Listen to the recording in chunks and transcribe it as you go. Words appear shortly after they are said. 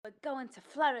going to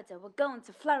Florida, we're going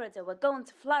to Florida, we're going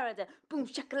to Florida. Boom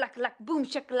shakalaka, boom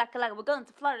shakalaka, we're going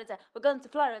to Florida, we're going to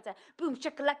Florida. Boom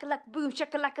shakalaka, boom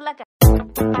shakalaka.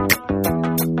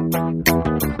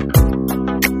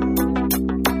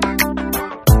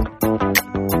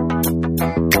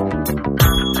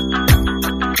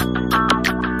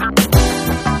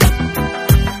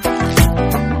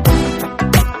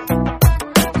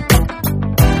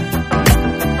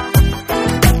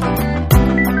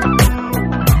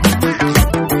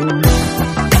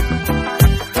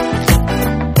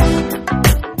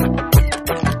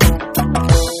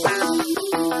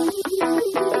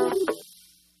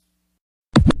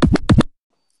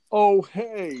 Oh,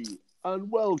 hey,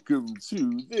 and welcome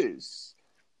to this,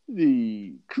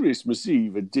 the Christmas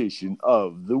Eve edition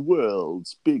of the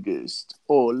world's biggest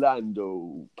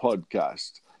Orlando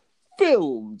podcast.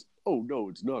 Filmed, oh no,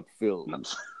 it's not filmed,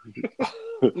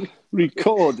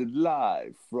 recorded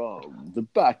live from the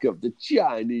back of the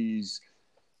Chinese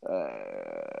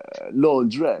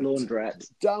laundrette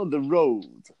down the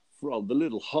road from the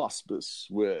little hospice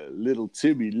where little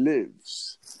Timmy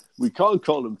lives. We can't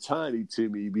call him Tiny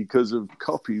Timmy because of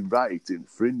copyright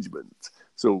infringement.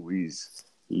 So he's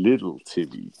Little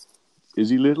Timmy.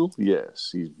 Is he little? Yes,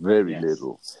 he's very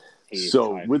little.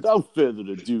 So without further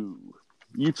ado,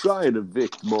 you try and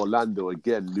evict Morlando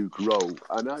again, Luke Rowe,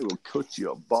 and I will cut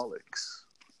your bollocks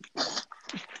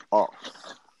off.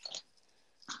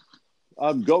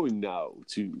 I'm going now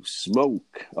to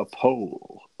smoke a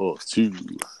pole or two.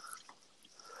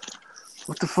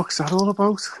 What the fuck's that all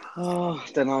about? Oh,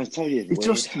 I don't know. I tell you, it's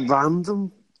just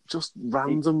random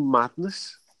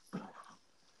madness.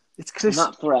 It's Chris. And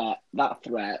that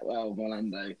threat. Well,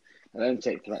 Morlando, I don't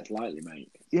take threats lightly,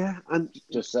 mate. Yeah, and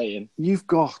just saying, you've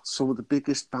got some of the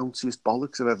biggest, bounciest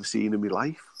bollocks I've ever seen in my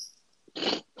life.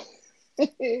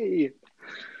 Hey.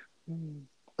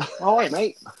 All right,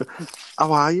 mate.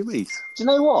 How are you, mate? Do you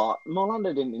know what?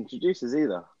 Morlando didn't introduce us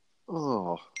either.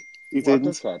 Oh, he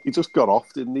didn't. He just got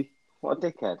off, didn't he? What a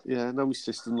dickhead. Yeah, now my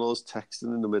sister-in-law's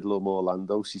texting in the middle of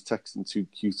Orlando. She's texting two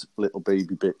cute little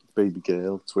baby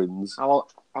girl twins. How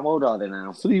old are they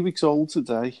now? 3 weeks old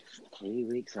today. 3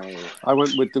 weeks old. I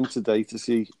went with them today to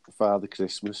see Father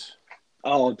Christmas.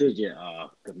 Oh, did you? Oh,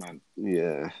 good man.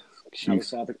 Yeah.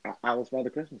 Cute. How was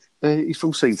Father Christmas? He's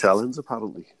from St. Helens,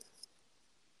 apparently.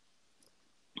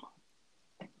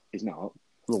 He's not.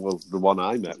 Well, the one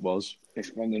I met was.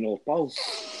 He's from the North Pole.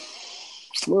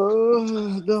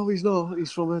 No, he's not.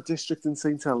 He's from a district in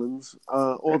St. Helens.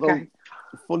 Although,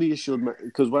 funny you should,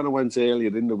 because when I went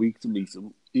earlier in the week to meet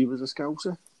him, he was a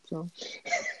Scouser. So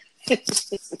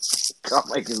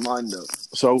can't make his mind up.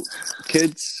 So,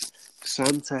 kids,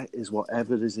 Santa is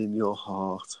whatever is in your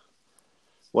heart.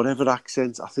 Whatever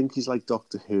accent, I think he's like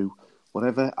Doctor Who.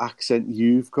 Whatever accent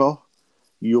you've got,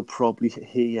 you'll probably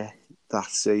hear that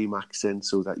same accent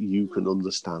so that you can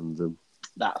understand them.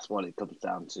 That's what it comes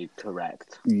down to,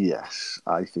 correct? Yes,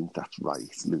 I think that's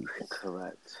right, Luke.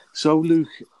 Correct. So, Luke,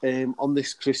 on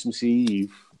this Christmas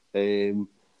Eve,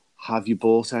 have you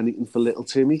bought anything for little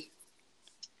Timmy?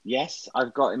 Yes,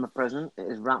 I've got him a present. It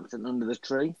is wrapped under the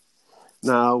tree.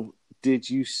 Now, did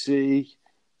you see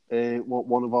what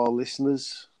one of our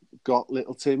listeners got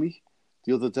little Timmy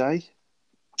the other day?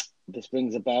 This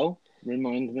rings a bell.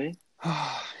 Remind me.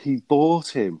 He bought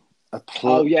him a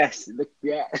Oh, yes.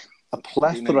 a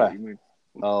plethora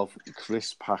of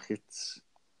crisp packets.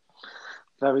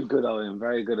 Very good of him.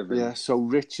 Very good of him. Yeah, so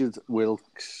Richard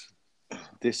Wilkes,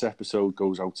 this episode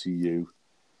goes out to you.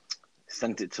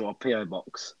 Sent it to our P.O.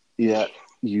 box. Yeah,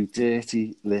 you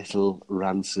dirty little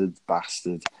rancid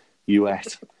bastard. You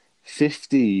ate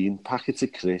 15 packets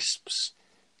of crisps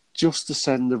just to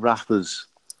send the wrappers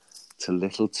to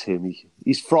little Timmy.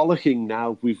 He's frolicking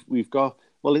now. We've got...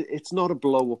 Well, it's not a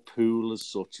blow-up pool as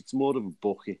such. It's more of a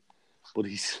bucket. But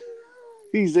he's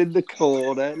in the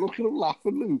corner. Look at him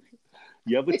laughing, Luke.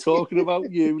 Yeah, we're talking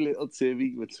about you, little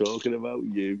Timmy. We're talking about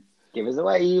you. Give us a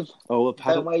wave. Oh,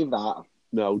 don't wave that.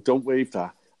 No, don't wave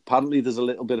that. Apparently, there's a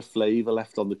little bit of flavour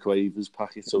left on the Quavers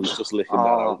packet, so he's just licking that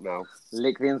out now.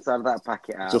 Lick the inside of that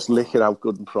packet out. Just lick it out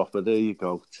good and proper. There you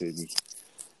go, Timmy.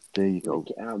 There you go. Lick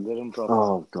it out good and proper.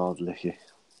 Oh, God, lick it.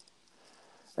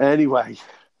 Anyway,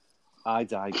 I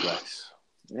digress.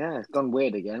 Yeah, it's gone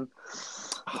weird again.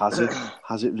 Has it?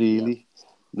 Has it really?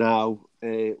 Now,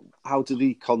 how do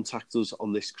they contact us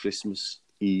on this Christmas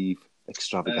Eve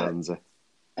extravaganza?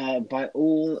 By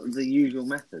all the usual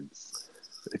methods.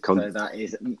 So that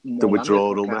is the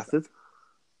withdrawal method.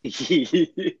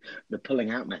 The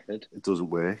pulling out method. It doesn't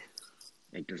work.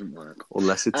 It doesn't work.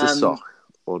 Unless it's a sock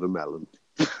or a melon.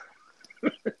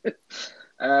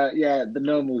 The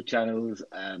normal channels,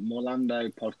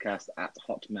 Morlando Podcast at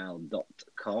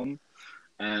hotmail.com.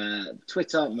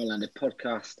 Twitter, Morlando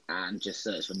Podcast, and just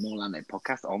search for Morlando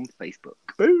Podcast on Facebook.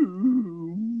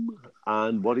 Boom!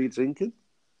 And what are you drinking?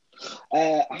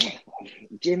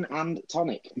 Gin and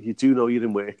tonic. You do know you're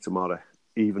in work tomorrow,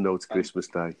 even though it's Christmas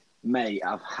Day. Mate,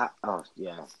 I've had... Oh,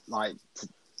 yeah. Like,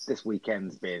 this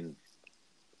weekend's been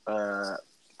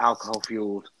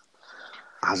alcohol-fueled.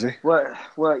 Has it?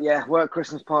 Work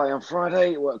Christmas party on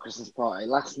Friday, work Christmas party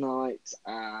last night,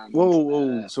 and...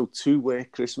 Whoa. So 2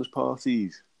 work Christmas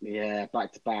parties? Yeah,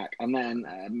 back to back. And then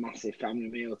a massive family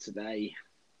meal today.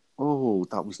 Oh,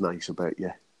 that was nice, I bet,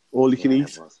 yeah. All you can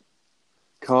eat? It was.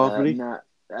 Carvery?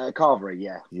 Carvery,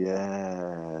 yeah.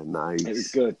 Yeah, nice. It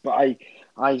was good, but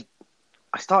I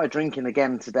started drinking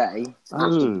again today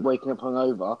after waking up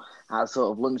hungover at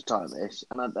sort of lunchtime-ish,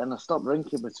 and then I stopped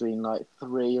drinking between like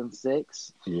 3 and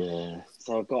 6. Yeah.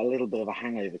 So I've got a little bit of a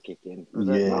hangover kicking.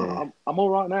 Yeah. I'm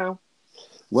all right now.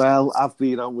 Well, I've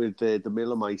been out with the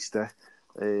Millermeister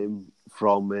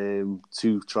from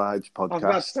Two Tribes podcast. I was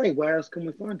about to say, where else can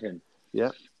we find him?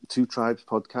 Yeah, Two Tribes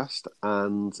podcast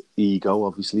and Ego,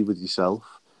 obviously, with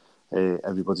yourself.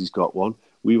 Everybody's got one.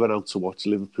 We went out to watch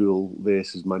Liverpool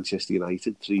versus Manchester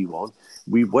United 3-1.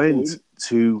 We went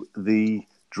to the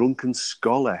Drunken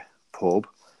Scholar pub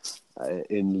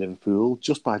in Liverpool,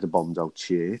 just by the bombed out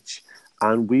church,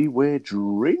 and we were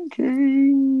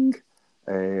drinking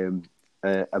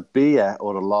a beer,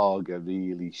 or a lager,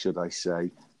 really, should I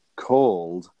say,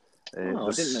 called... I didn't know it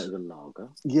was a lager.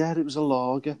 Yeah, it was a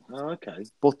lager. Oh, okay.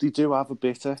 But they do have a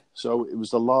bitter. So it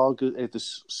was the lager, the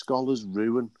Scholar's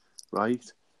Ruin, right?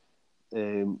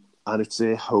 And it's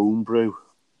their home brew.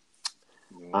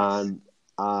 Yes. And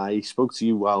I spoke to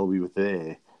you while we were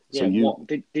there. Yeah, so what?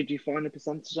 Did you find the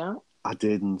percentage out? I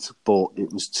didn't, but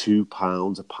it was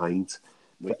 £2 a pint.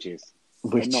 Which is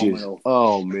phenomenal.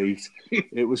 Oh, mate.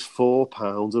 It was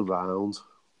 £4 a round.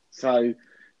 So,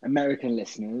 American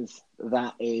listeners,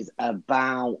 that is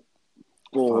about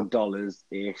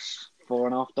 $4-ish,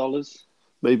 $4.50.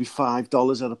 Maybe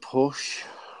 $5 at a push.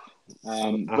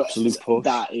 Absolute push.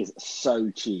 That is so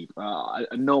cheap.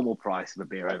 A normal price of a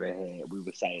beer over here, we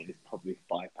were saying, is probably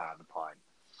 £5 a pint.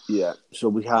 Yeah. So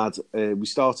we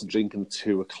started drinking at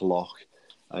 2:00,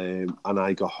 and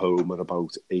I got home at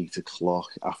about 8:00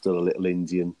 after a little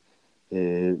Indian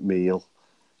meal.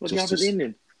 What did you have at the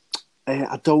Indian?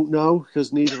 I don't know,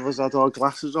 because neither of us had our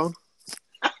glasses on.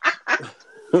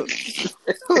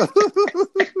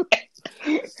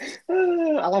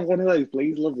 I'll have one of those,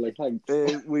 please. Lovely, thanks.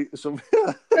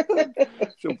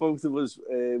 So both of us,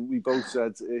 we both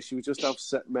said, should we just have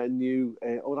set menu?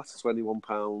 That's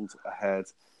 £21 a head.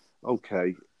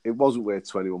 Okay, it wasn't worth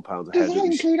 £21 a head. Does that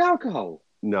include alcohol?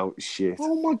 No, shit.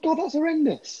 Oh my God, that's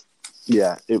horrendous.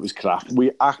 Yeah, it was crap.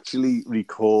 We actually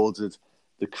recorded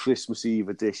the Christmas Eve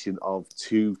edition of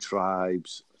Two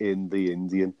Tribes in the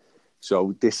Indian.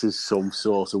 So this is some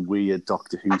sort of weird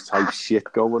Doctor Who type shit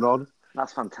going on.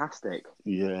 That's fantastic.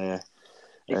 Yeah.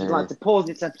 If you'd like to pause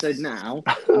this episode now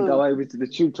and go over to the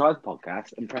Two Tribes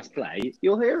podcast and press play,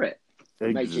 you'll hear it.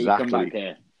 Exactly. Make sure you come back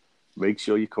here. Make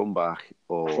sure you come back,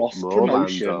 or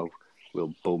Cross-promotion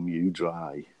will bum you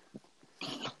dry.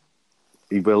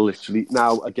 He will literally.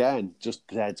 Now, again, just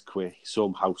dead quick,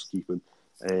 some housekeeping.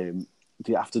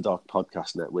 The After Dark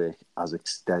Podcast Network has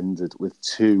extended with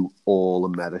 2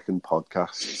 all-American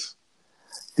podcasts.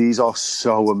 These are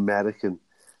so American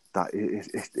that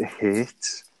it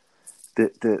hits.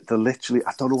 They're literally,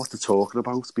 I don't know what they're talking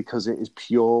about, because it is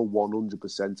pure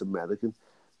 100% American.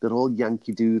 They're all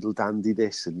Yankee Doodle Dandy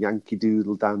this and Yankee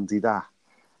Doodle Dandy that.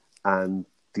 And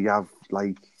they have,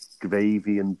 like,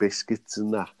 gravy and biscuits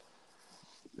and that.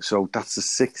 So that's the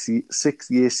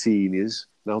 6-year seniors.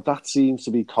 Now, that seems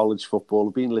to be college football.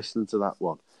 I've been listening to that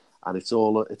one. And it's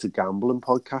a gambling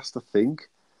podcast, I think.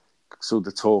 So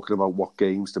they're talking about what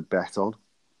games to bet on.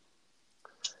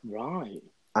 Right.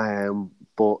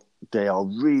 But they are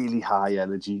really high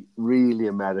energy, really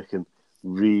American,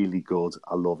 really good.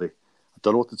 I love it. I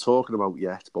don't know what they're talking about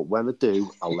yet, but when I do,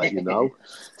 I'll let you know.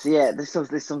 So yeah, this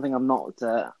is something I'm not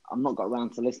got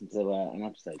around to listen to an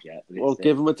episode yet. Well,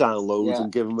 give them a download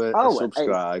and give them a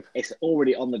subscribe. It's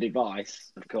already on the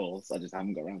device, of course. I just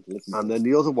haven't got around to listening. And then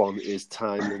the other one is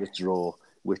Time Limit Draw,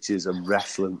 which is a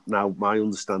wrestling. Now, my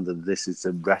understanding of this is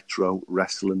a retro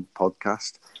wrestling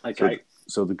podcast. Okay.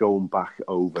 So they're going back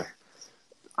over,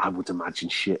 I would imagine,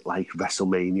 shit like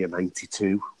WrestleMania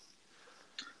 92.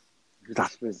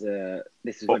 This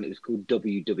is when it was called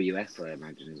WWF, I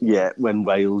imagine. As well. Yeah, when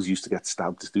Wales used to get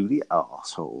stabbed through the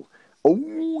arsehole.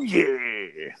 Oh,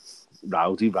 yeah!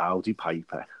 Rowdy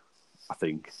Piper, I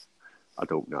think. I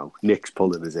don't know. Nick's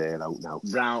pulling his hair out now.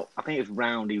 I think it's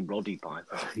Roundy Roddy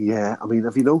Piper. Yeah, I mean,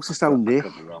 have you noticed how Nick,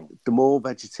 could be wrong. the more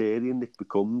vegetarian Nick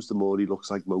becomes, the more he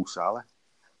looks like Mo Salah?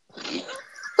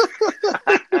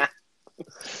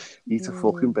 Eat a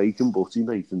fucking bacon butty,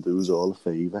 mate, and do us all a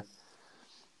favour.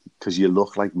 Because you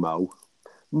look like Mo.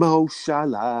 Mo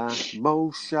Salah,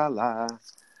 Mo Salah,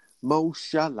 Mo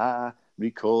Salah,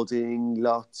 recording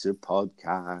lots of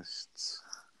podcasts.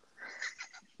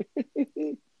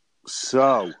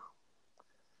 So,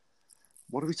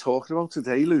 what are we talking about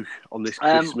today, Luke, on this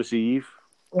Christmas Eve?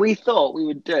 We thought we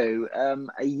would do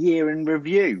a year in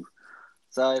review.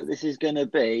 So this is going to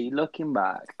be looking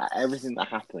back at everything that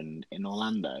happened in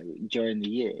Orlando during the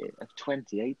year of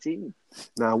 2018.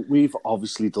 Now, we've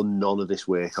obviously done none of this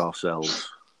work ourselves.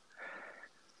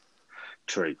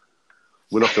 True.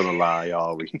 We're not going to lie,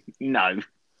 are we? No.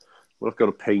 We're not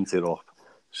going to paint it up.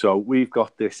 So we've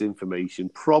got this information.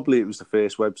 Probably it was the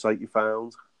first website you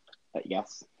found.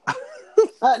 Yes.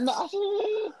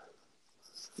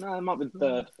 No, it might be the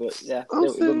third, but yeah. Oh,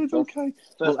 third, okay.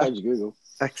 First page of Google.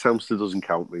 X-Hamster doesn't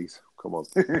count, mate. Come on.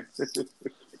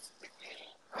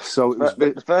 So it was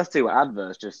the first two were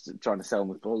adverts, just trying to sell them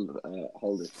with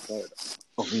holders for Florida.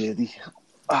 Oh, really?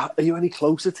 Are you any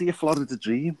closer to your Florida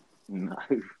dream? No.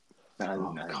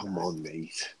 No. Come on,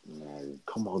 mate. No.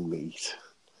 Come on, mate.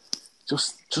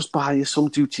 Just buy you some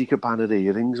Gucci Cabana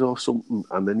earrings or something,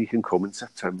 and then you can come in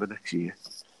September next year.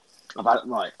 I'm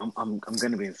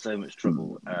going to be in so much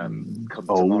trouble come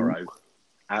tomorrow,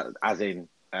 as in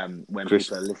when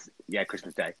people are listening. Yeah,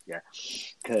 Christmas Day. Yeah,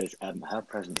 because her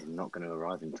present is not going to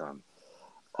arrive in time.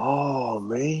 Oh,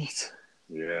 mate.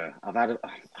 Yeah, I've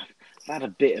had a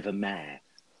bit of a mare,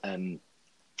 and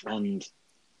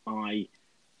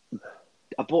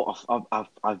I've bought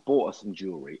her some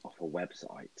jewellery off a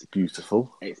website.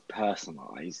 Beautiful. It's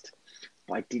personalised,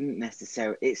 but I didn't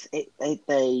necessarily.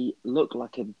 They look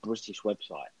like a British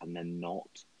website, and they're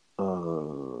not.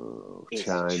 Oh, it's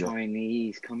China. a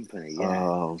Chinese company. Yeah.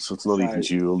 Oh, so it's not even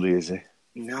jewellery, is it?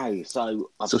 No. So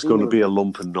it's just going to be a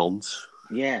lump of nonce.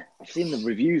 Yeah, I've seen the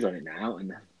reviews on it now, and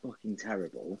they're fucking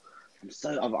terrible.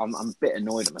 I'm a bit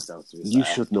annoyed at myself. You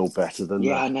should know better than that.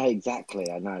 Yeah, I know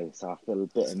exactly. I know, so I feel a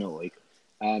bit annoyed.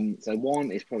 So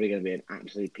one is probably going to be an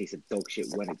absolute piece of dog shit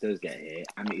when it does get here,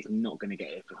 and it's not going to get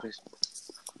here for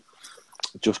Christmas.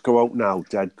 Just go out now,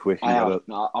 dead quick. I've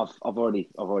already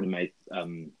made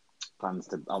plans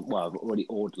to. I've already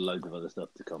ordered loads of other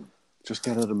stuff to come. Just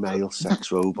get her a male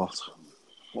sex robot.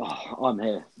 Oh, I'm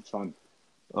here. It's fine.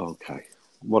 Okay.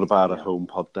 What about a home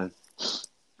pod then?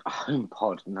 A home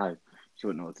pod? No, she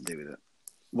wouldn't know what to do with it.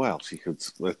 Well, she could.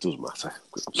 It doesn't matter.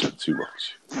 I've said too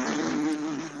much.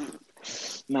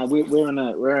 No,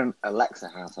 we're an Alexa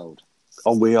household.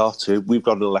 Oh, we are too. We've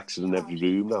got an Alexa in every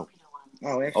room now.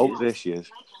 Oh, there she is.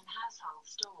 Household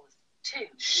stores. 2.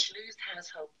 Lose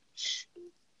household.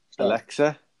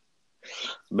 Alexa,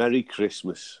 Merry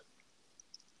Christmas.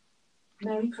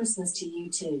 Merry Christmas to you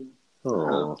too.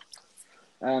 Oh.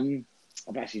 I've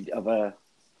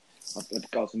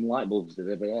got some light bulbs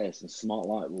delivered here, some smart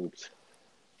light bulbs.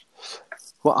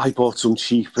 Well, I bought some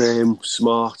cheap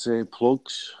smart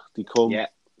plugs. They come. Yeah,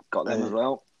 got them as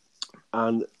well.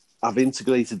 And I've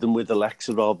integrated them with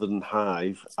Alexa rather than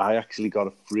Hive. I actually got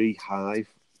a free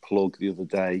Hive plug the other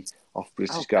day off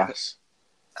British Gas.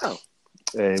 Oh.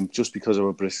 Just because I'm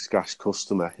a British Gas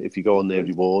customer. If you go on their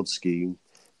reward scheme,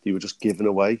 they were just giving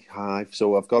away Hive.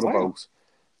 So I've got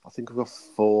I think I've got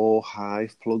 4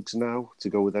 Hive plugs now to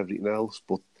go with everything else.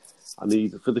 But I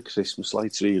need, for the Christmas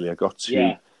lights, really, I got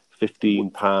 2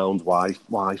 £15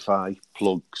 Wi-Fi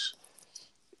plugs,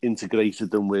 integrated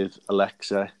them with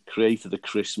Alexa, created a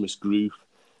Christmas group.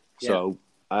 Yeah. So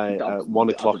at 1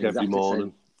 o'clock every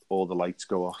morning, all the lights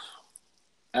go off.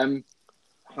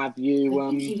 Have you... I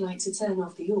think you'd like to turn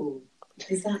off the all.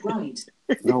 Is that right?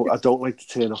 No, I don't like to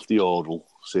turn off the Audl,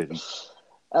 Siri.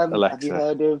 Alexa. Have you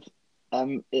heard of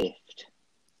IFT?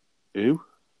 Who?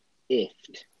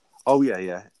 IFT. Oh,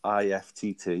 yeah.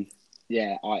 IFTT.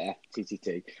 Yeah,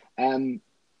 IFTTT.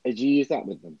 Did you use that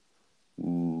with them?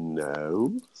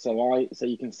 No. So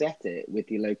you can set it with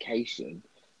your location.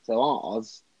 So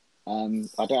ours,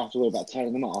 I don't have to worry about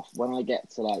turning them off. When I get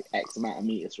to like X amount of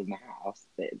meters from the house,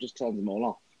 it just turns them all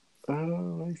off. Oh,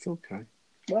 right, okay.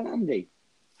 Well, Andy.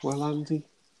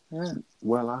 Yeah.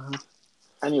 Well, I have.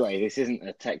 Anyway, this isn't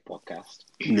a tech podcast.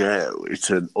 No, it's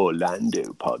an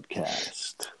Orlando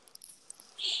podcast.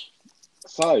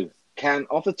 So,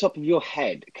 off the top of your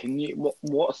head, can you?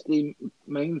 What's the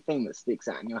main thing that sticks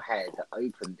out in your head that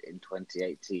opened in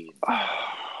 2018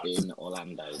 in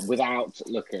Orlando without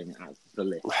looking at the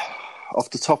list? Off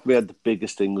the top of my head, the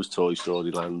biggest thing was Toy Story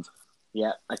Land.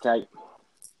 Yeah. Okay.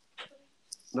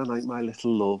 Night, night, my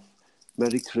little love.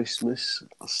 Merry Christmas.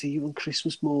 I'll see you on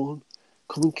Christmas morn.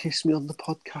 Come and kiss me on the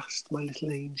podcast, my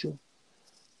little angel.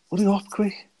 Hurry up,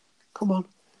 quick. Come on.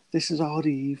 This is our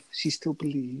Eve. She still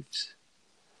believes.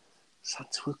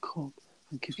 Santa will come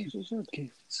and give you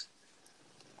gifts.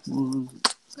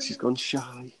 She's gone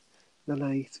shy.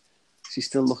 Night. She's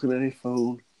still looking at her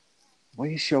phone. Why are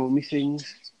you showing me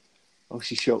things? Oh,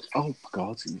 she showed. Oh,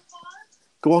 God.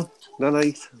 Go on.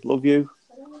 Night. Love you.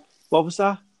 What was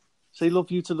that? Say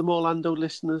love you to the Orlando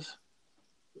listeners.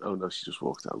 Oh, no, she just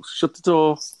walked out. Shut the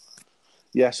door.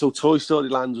 Yeah, so Toy Story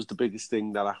Land was the biggest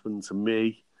thing that happened to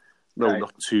me. No,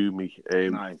 not to me.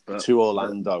 No, but to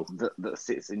Orlando. That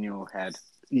sits in your head.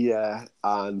 Yeah,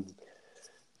 and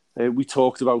we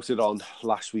talked about it on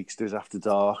last week's Diz After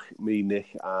Dark, me,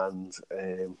 Nick, and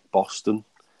Boston.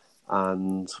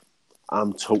 And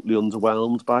I'm totally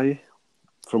underwhelmed by it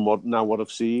from what I've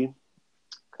seen.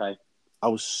 Okay. I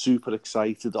was super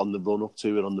excited on the run-up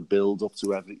to it, on the build-up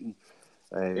to everything.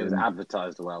 It was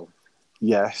advertised well.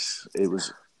 Yes, it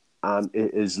was. And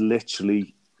it is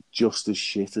literally just as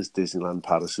shit as Disneyland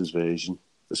Paris's version,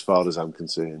 as far as I'm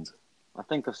concerned. I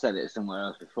think I've said it somewhere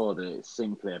else before, that it's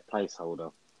simply a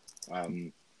placeholder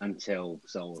until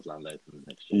Star Wars Land opens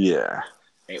next year.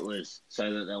 Yeah. It was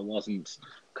so that there wasn't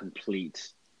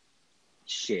complete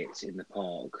shit in the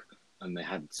park and they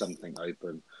had something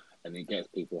open and it gets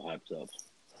people hyped up.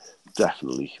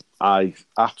 Definitely. I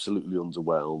absolutely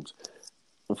underwhelmed.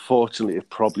 Unfortunately, it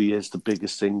probably is the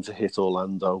biggest thing to hit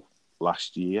Orlando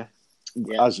last year.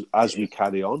 Yeah. As we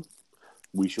carry on,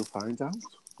 we shall find out,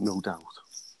 no doubt.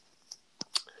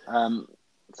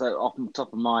 So off the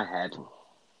top of my head,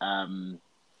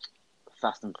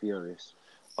 Fast and Furious.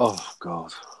 Oh,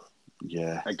 God.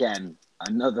 Yeah. Again,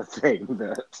 another thing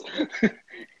that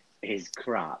is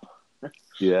crap.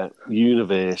 Yeah.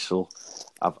 Universal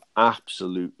have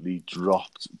absolutely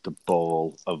dropped the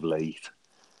ball of late.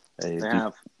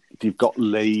 They've got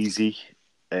lazy.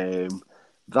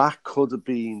 That could have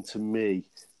been, to me,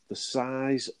 the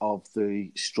size of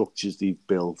the structures they've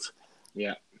built.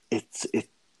 Yeah.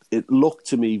 It looked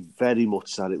to me very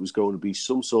much that it was going to be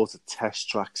some sort of test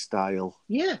track style.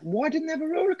 Yeah, why didn't they have a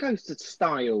roller coaster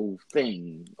style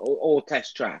thing or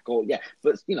test track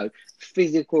but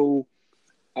physical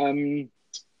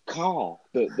car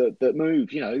that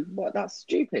moves. That's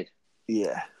stupid.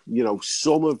 Yeah,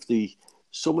 some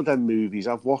of them movies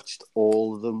I've watched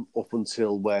all of them up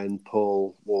until when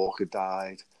Paul Walker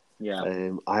died.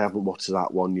 Yeah, I haven't watched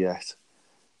that one yet,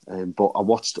 but I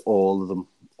watched all of them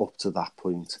up to that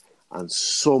point, and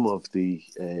some of the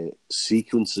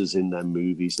sequences in them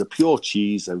movies, the pure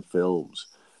cheese and films,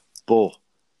 but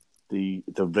the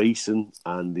racing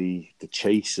and the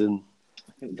chasing.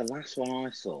 I think the last one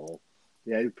I saw,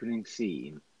 the opening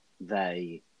scene,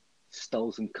 they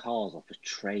stole some cars off a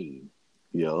train.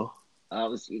 Yeah, it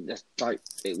was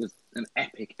an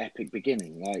epic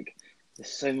beginning. Like,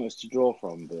 there's so much to draw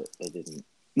from, but they didn't.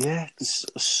 Yeah, there's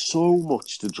so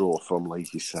much to draw from,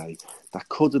 like you say. That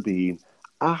could have been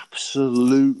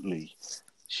absolutely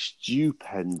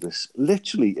stupendous.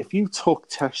 Literally, if you took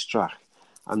Test Track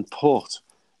and put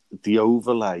the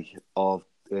overlay of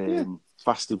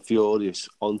Fast and Furious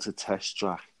onto Test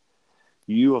Track,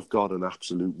 you have got an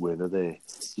absolute winner there.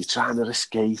 You're trying to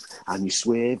escape, and you're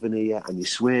swerving here, and you're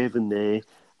swerving there,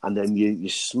 and then you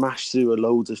smash through a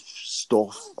load of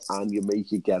stuff, and you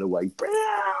make your getaway.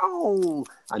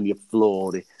 And you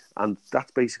floored it. And that's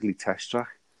basically Test Track.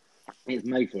 It's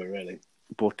made for it, really.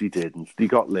 But they didn't. They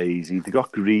got lazy. They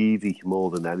got greedy more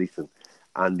than anything.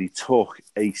 And they took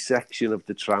a section of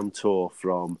the tram tour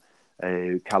from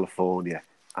California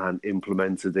and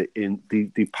implemented it in... They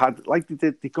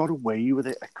got away with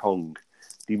it at Kong.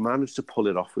 They managed to pull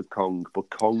it off with Kong,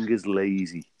 but Kong is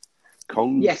lazy.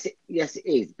 Kong... Yes, it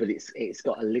is, but it's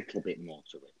got a little bit more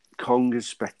to it. Kong is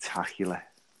spectacular.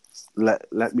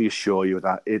 Let me assure you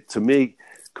that. To me,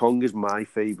 Kong is my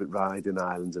favourite ride in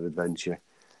Islands of Adventure,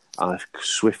 and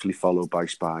swiftly followed by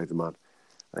Spider-Man.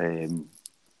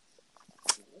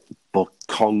 But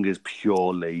Kong is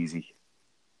pure lazy.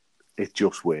 It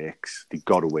just works. They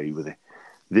got away with it.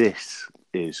 This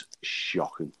is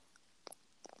shocking.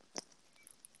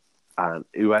 And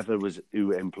who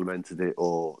implemented it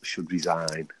or should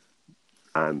resign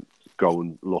and go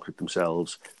and look at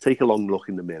themselves. Take a long look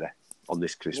in the mirror on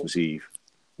this Christmas Eve.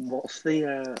 What's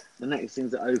the next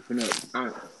things that open up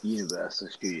at Universal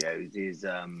Studios is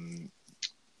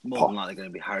more than likely going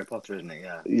to be Harry Potter, isn't it?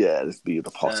 Yeah. Yeah, this be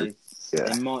the Potter. So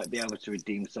they might be able to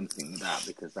redeem something with that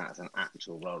because that's an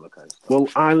actual roller coaster. Well,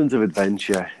 Islands of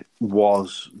Adventure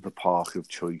was the park of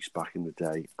choice back in the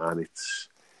day, and it's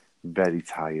very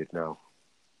tired now.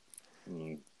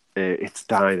 it's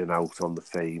dining out on the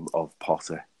fame of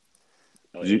Potter.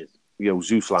 Oh, it Zoo, is.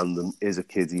 Zeus Landing is a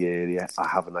kiddie area. I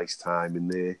have a nice time in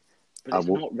there. But it's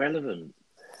not relevant.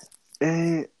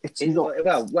 It's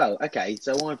not. Well, okay.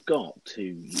 So I've got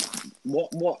to.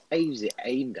 What age is it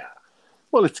aimed at?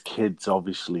 Well, it's kids,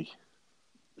 obviously.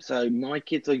 So my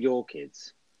kids are your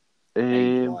kids, Um,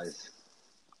 age-wise.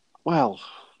 well,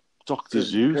 Dr.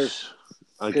 Zeus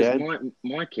again. Because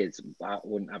my kids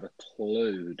wouldn't have a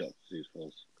clue who Dr. Zeus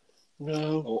was.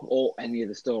 No. Or any of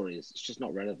the stories. It's just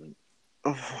not relevant.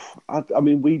 I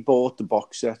mean, we bought the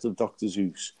box set of Dr.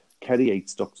 Zeus. Kerry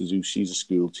hates Dr. Zeus. She's a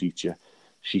school teacher.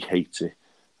 She hates it.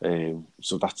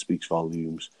 So that speaks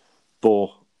volumes.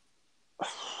 But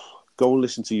go and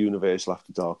listen to Universal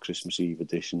After Dark Christmas Eve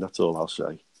edition. That's all I'll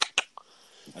say.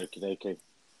 Okay.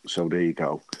 So there you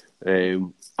go.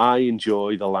 I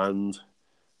enjoy the land.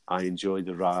 I enjoy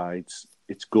the rides.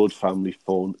 It's good family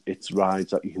fun. It's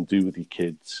rides that you can do with your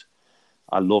kids.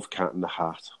 I love Cat in the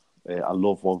Hat. I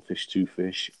love One Fish, Two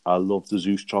Fish. I love the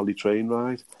Zeus trolley train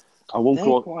ride.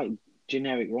 They're quite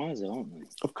generic rides, aren't they?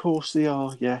 Of course they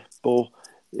are, yeah. But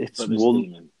it's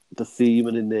The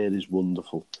theming in there is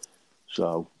wonderful.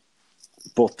 So,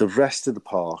 but the rest of the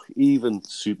park, even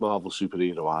Marvel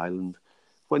Superhero Island,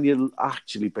 when you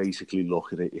actually basically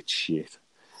look at it, it's shit.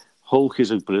 Hulk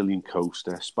is a brilliant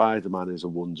coaster. Spider-Man is a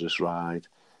wondrous ride.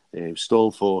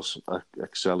 Stormforce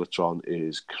Accelatron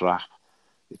is crap.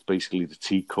 It's basically the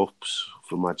teacups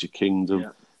from Magic Kingdom.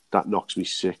 Yeah. That knocks me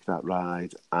sick, that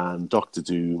ride. And Doctor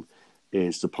Doom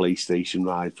is the PlayStation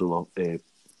ride from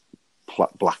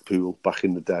Blackpool back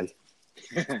in the day.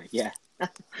 Yeah.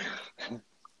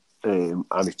 And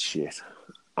it's shit.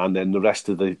 And then the rest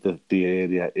of the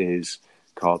area is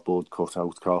cardboard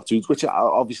cutout cartoons, which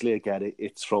obviously I get it.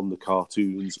 It's from the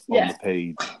cartoons on the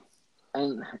page.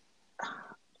 And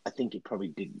I think it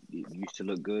probably used to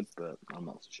look good, but I'm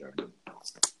not so sure.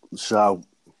 So,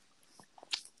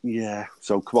 yeah.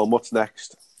 So, come on, what's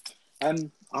next? I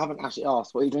haven't actually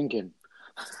asked. What are you drinking?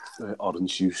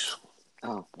 Orange juice.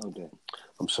 Oh dear.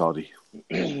 I'm sorry.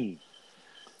 It's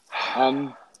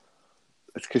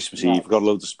Christmas Eve. We've got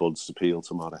loads of spuds to peel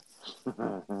tomorrow.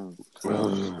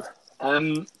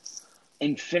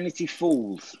 Infinity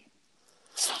Falls.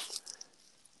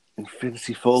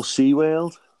 Infinity Falls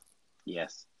SeaWorld.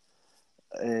 Yes.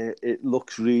 It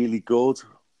looks really good,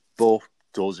 but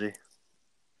does it?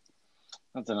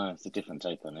 I don't know. It's a different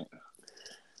take on it.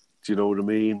 Do you know what I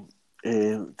mean?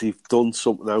 They've done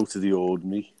something out of the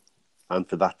ordinary, and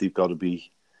for that they've got to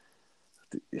be,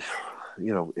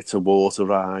 it's a water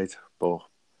ride, but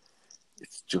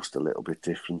it's just a little bit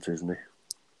different, isn't it?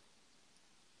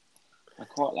 I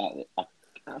quite like it. I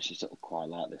actually sort of quite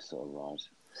like this sort of ride.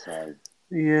 So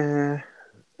yeah,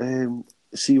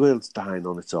 SeaWorld's dying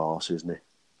on its arse, isn't it?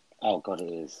 Oh God,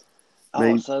 it is.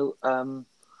 Maybe. So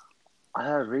I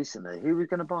heard recently who was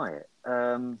going to buy it.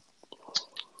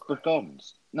 Busch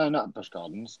Gardens. No, not Busch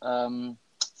Gardens.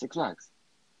 Six Flags.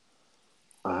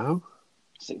 Oh.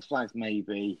 Six Flags,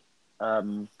 maybe.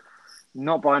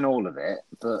 Not buying all of it,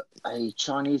 but a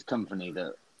Chinese company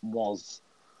that was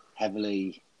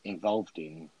heavily involved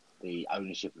in the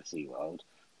ownership of SeaWorld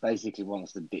basically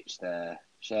wants to ditch their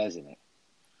shares in it.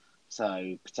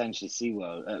 So potentially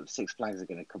Six Flags are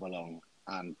going to come along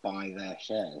and buy their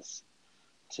shares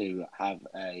to have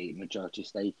a majority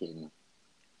stake in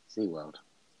SeaWorld.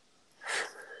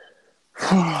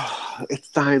 It's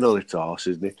dying on its arse,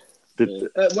 isn't it?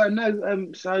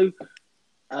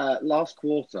 Last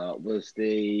quarter was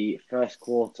the first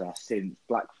quarter since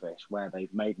Blackfish where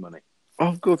they've made money.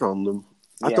 Oh, good on them.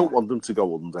 Yeah. I don't want them to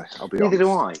go under, I'll be honest. Neither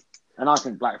do I. And I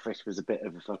think Blackfish was a bit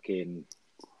of a fucking...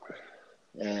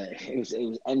 it was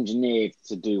engineered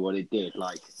to do what it did.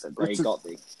 Like they got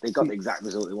the exact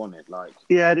result they wanted. Like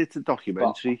it's a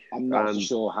documentary. I'm not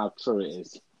sure how true it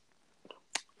is.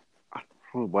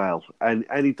 Well, and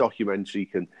any documentary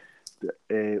can.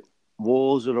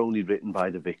 Wars are only written by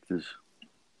the victors.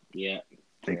 Yeah,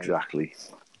 exactly.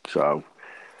 So,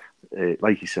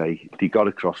 like you say, they got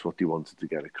across what they wanted to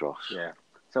get across. Yeah.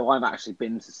 So I've actually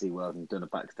been to SeaWorld and done a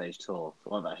backstage tour.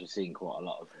 So I've actually seen quite a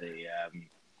lot of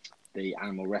the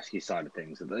animal rescue side of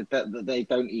things that they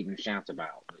don't even shout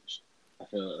about, which I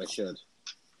feel that they should.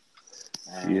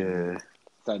 Yeah.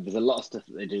 So there's a lot of stuff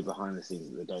that they do behind the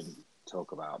scenes that they don't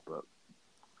talk about, but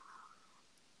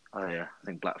I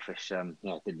think Blackfish did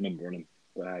a number on them.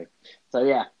 But, so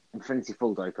yeah, Infinity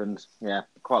Falls opened. Yeah,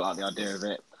 quite like the idea of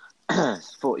it.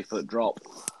 It's a 40-foot drop.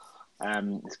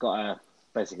 It's got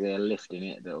basically a lift in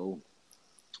it that'll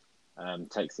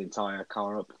takes the entire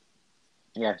car up.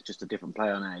 Yeah, it's just a different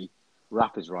play on a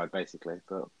Rapids ride, basically.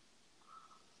 But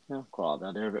yeah, quite like the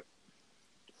idea of it.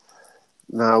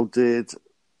 Now, did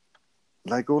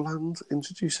Legoland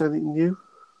introduce anything new?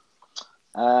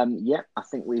 Yeah, I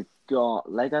think we've got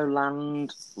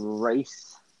Legoland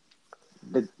Race.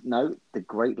 The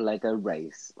Great Lego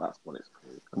Race. That's what it's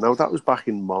called. No, that was back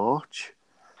in March.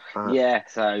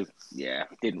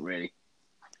 Didn't really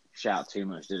shout too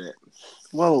much, did it?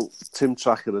 Well, Tim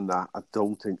Tracker and that, I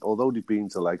don't think, although they've been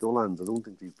to Legoland, I don't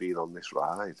think they've been on this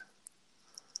ride.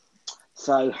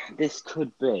 So this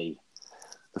could be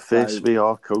the first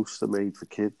VR coaster made for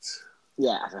kids.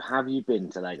 Yeah, so have you been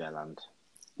to Legoland?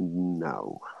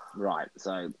 No. Right,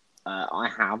 so I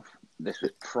have. This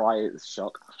was prior,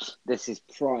 shock. This is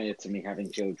prior to me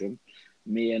having children.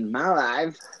 Me and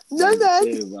Malav went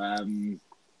to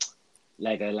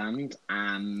Legoland,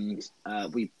 and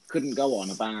we couldn't go on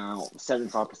about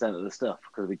 75% of the stuff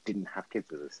because we didn't have kids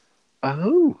with us.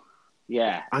 Oh.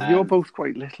 Yeah. And you're both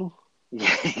quite little.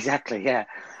 Yeah, exactly, yeah.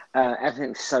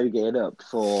 Everything's so geared up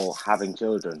for having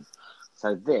children.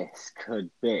 So this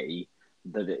could be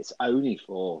that it's only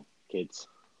for kids.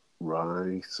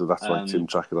 Right, so that's why Tim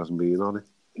Tracker hasn't been on it.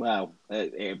 Well,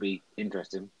 it'll be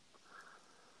interesting.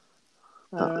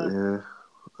 Adam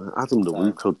the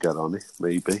Woo could get on it,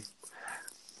 maybe.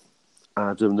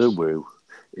 Adam the Woo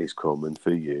is coming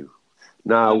for you.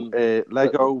 Now,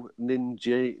 Lego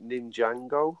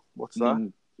Ninjago, what's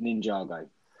that? Ninjago.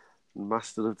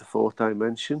 Master of the Fourth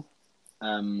Dimension.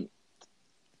 So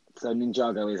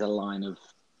Ninjago is a line of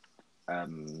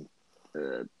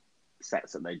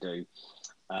sets that they do,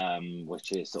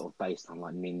 which is sort of based on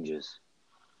like ninjas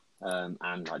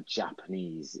and like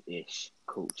Japanese-ish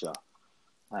culture.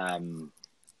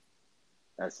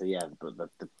 So yeah, but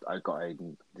I got a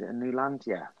new land.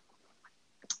 Yeah,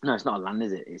 no, it's not a land,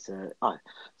 is it? It's so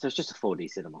it's just a 4D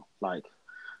cinema. Like,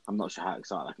 I'm not sure how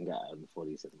excited I can get on the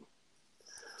 4D cinema.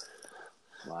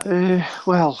 Like,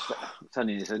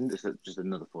 it's just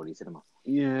another 4D cinema.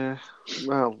 Yeah,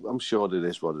 well, I'm sure it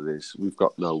is what it is. We've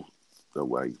got no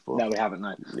way. But... No, we haven't.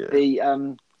 No, yeah.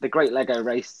 The Great Lego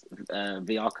Race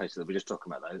VR coaster that we were just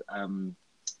talking about, though,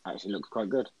 actually looks quite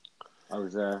good. I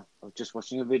was just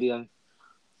watching a video.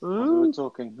 We were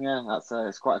talking. Yeah,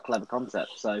 it's quite a clever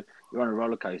concept. So you're on a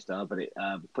roller coaster, but it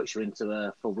puts you into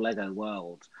a full Lego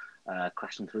world,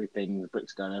 crashing through things,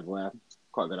 bricks going everywhere.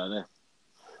 Quite a good idea.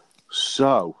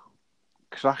 So,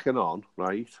 cracking on,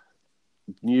 right?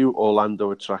 New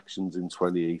Orlando attractions in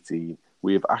 2018.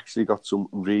 We have actually got some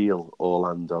real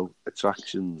Orlando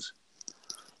attractions,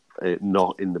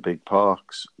 not in the big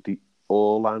parks. The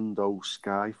Orlando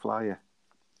Skyflyer.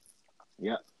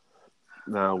 Yeah.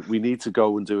 Now, we need to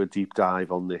go and do a deep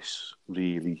dive on this,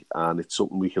 really, and it's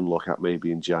something we can look at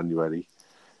maybe in January.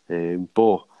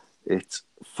 But it's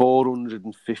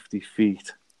 450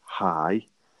 feet high.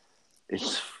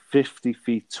 It's 50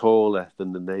 feet taller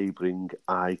than the neighbouring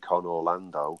Icon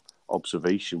Orlando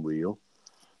observation wheel,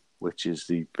 which is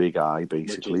the big eye,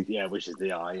 basically. Which is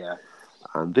the eye, yeah.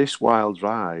 And this wild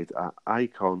ride at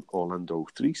Icon Orlando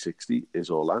 360 is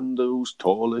Orlando's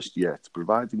tallest yet,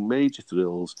 providing major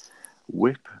thrills,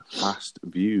 whip-fast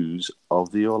views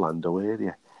of the Orlando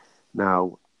area.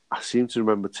 Now, I seem to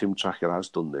remember Tim Tracker has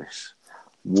done this.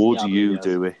 Would you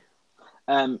do it?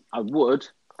 I would.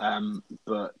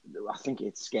 But I think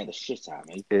it'd scare the shit out of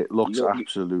me. It looks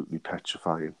absolutely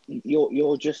petrifying.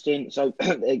 You're just in. So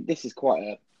this is quite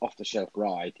a off-the-shelf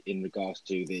ride in regards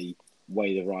to the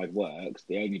way the ride works.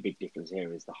 The only big difference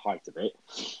here is the height of it.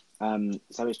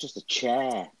 So it's just a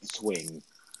chair swing.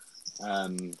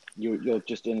 You're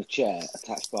just in a chair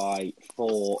attached by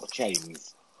 4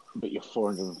 chains, but you're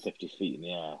 450 feet in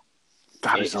the air.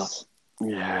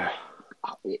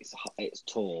 It's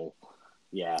tall.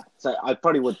 Yeah, so I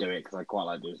probably would do it because I quite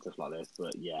like doing stuff like this.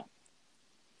 But yeah,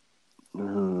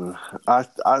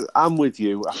 I'm with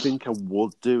you. I think I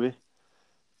would do it.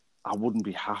 I wouldn't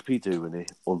be happy doing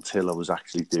it until I was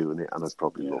actually doing it, and I'd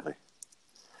probably love it.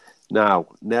 Now,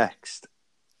 next,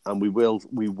 and we will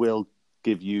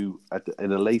give you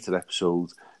in a later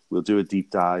episode. We'll do a deep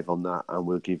dive on that, and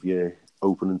we'll give you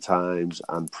opening times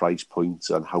and price points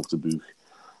and how to book.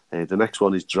 The next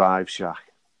one is Drive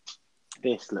Shack.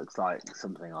 This looks like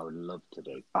something I would love to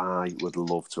do. I would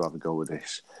love to have a go with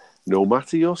this. No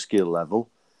matter your skill level,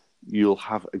 you'll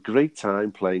have a great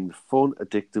time playing the fun,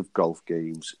 addictive golf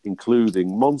games,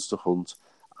 including Monster Hunt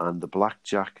and the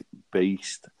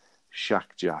blackjack-based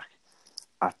Shack Jack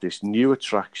at this new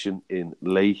attraction in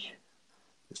Lake.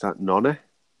 Is that Nona?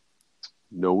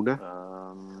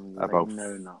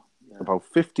 About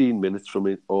 15 minutes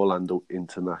from Orlando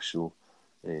International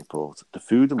Airport. The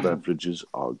food and beverages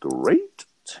are great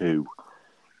too.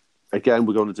 Again,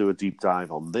 we're going to do a deep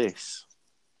dive on this.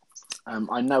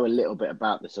 I know a little bit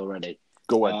about this already.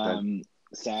 Go ahead, then.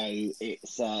 So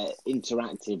it's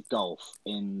interactive golf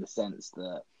in the sense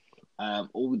that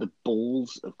all the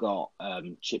balls have got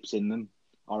chips in them,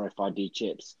 RFID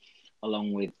chips,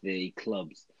 along with the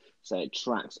clubs. So it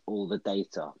tracks all the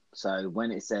data. So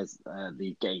when it says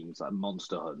the games like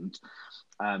Monster Hunt,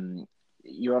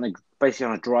 you're basically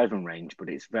on a driving range, but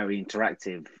it's very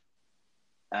interactive.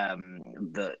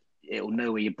 That it'll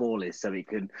know where your ball is, so it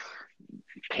can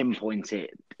pinpoint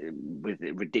it with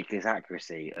ridiculous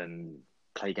accuracy and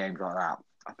play games like that.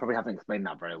 I probably haven't explained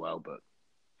that very well, but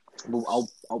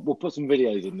we'll put some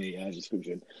videos in the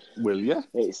description. Will you?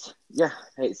 It's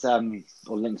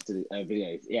or links to the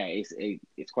videos. Yeah,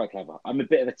 it's quite clever. I'm a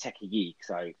bit of a techie geek,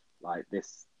 so like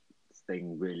this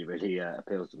thing really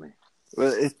appeals to me.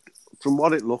 Well, from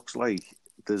what it looks like,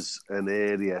 there's an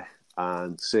area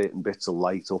and certain bits will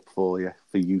light up for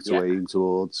you to aim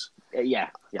towards. Yeah.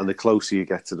 And the closer you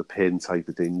get to the pin type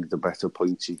of thing, the better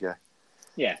points you get.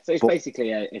 Yeah, so it's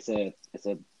basically it's a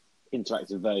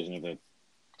interactive version of a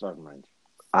driving range.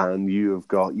 And you have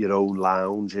got your own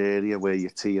lounge area where you're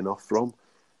teeing off from.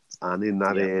 And in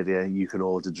that area, you can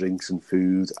order drinks and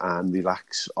food and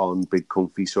relax on big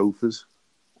comfy sofas.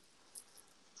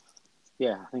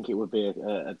 Yeah, I think it would be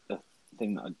a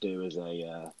thing that I'd do as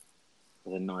a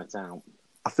night out.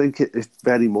 I think it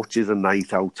very much is a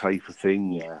night out type of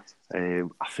thing. Yeah.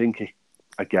 I think,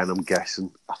 again, I'm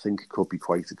guessing, I think it could be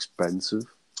quite expensive.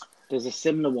 There's a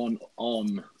similar one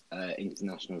on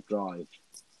International Drive.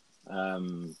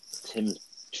 Tim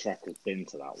Trek has been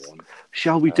to that one.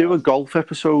 Shall we do a golf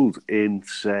episode in,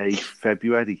 say,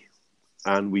 February?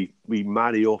 And we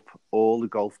marry up all the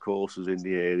golf courses in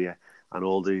the area and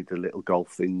all the little golf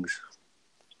things.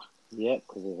 Yeah,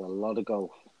 because there's a lot of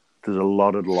golf. There's a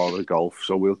lot of golf.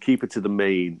 So we'll keep it to the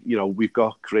main. You know, we've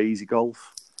got crazy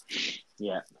golf.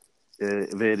 Yeah.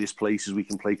 Various places we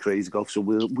can play crazy golf. So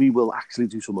we will actually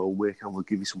do some homework and we'll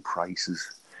give you some prices.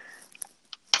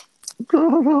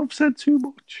 Oh, I've said too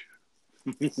much.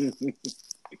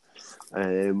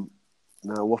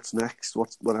 Now, what's next?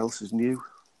 What else is new?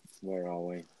 Where are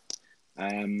we?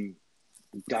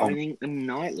 Dining and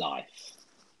nightlife.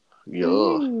 Yeah.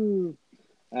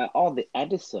 The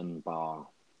Edison Bar.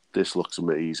 This looks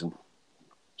amazing.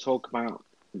 Talk about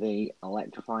the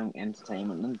electrifying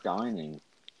entertainment and dining.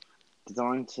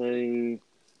 Designed to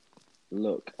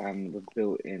look and was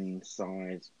built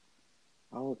inside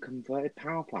a converted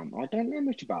power plant. I don't know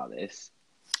much about this.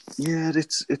 Yeah,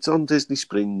 it's on Disney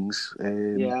Springs.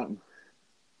 Yeah.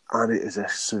 And it is a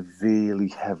severely,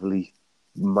 heavily,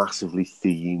 massively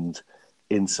themed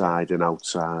inside and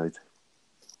outside.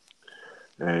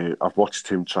 I've watched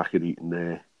Tim Trackett eating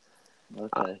there.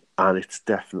 Okay. And it's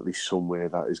definitely somewhere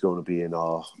that is going to be in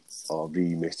our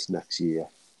remit next year.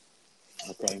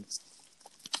 Okay.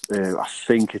 I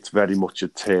think it's very much a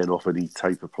turn off and eat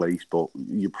type of place, but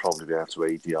you'll probably be able to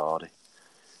ADR it,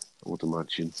 I would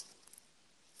imagine.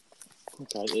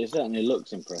 Okay, it certainly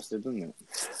looks impressive, doesn't it?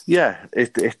 Yeah,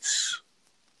 it's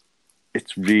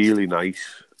really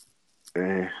nice.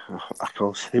 I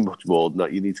can't say much more than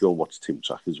that. You need to go and watch Tim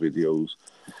Tracker's videos.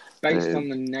 Based on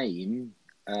the name,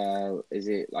 is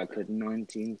it like a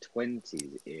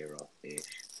 1920s era-ish?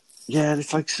 Yeah,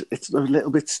 it's a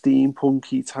little bit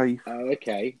steampunky type. Oh,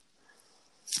 okay.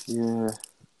 Yeah.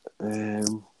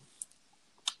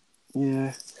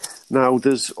 Yeah. Now,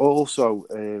 there's also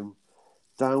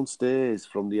downstairs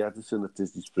from the Edison at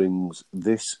Disney Springs,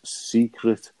 this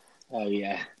secret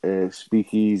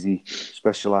speakeasy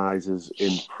specialises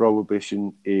in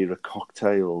Prohibition-era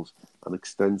cocktails and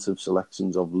extensive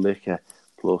selections of liquor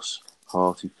plus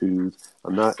hearty food.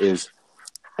 And that is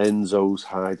Enzo's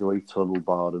Hideaway Tunnel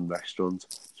Bar and Restaurant.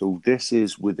 So this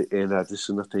is within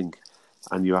Edison, I think,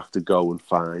 and you have to go and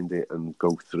find it and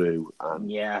go through.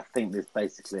 And yeah, I think there's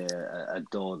basically a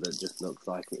door that just looks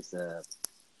like it's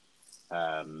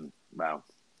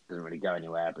doesn't really go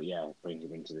anywhere, but yeah, it brings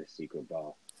you into this secret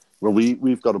bar. Well,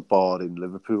 we've got a bar in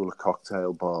Liverpool, a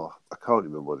cocktail bar. I can't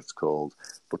remember what it's called,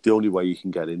 but the only way you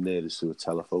can get in there is through a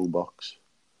telephone box.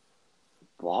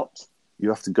 What? You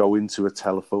have to go into a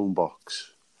telephone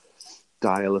box,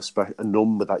 dial a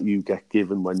number that you get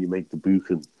given when you make the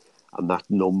booking, and that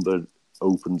number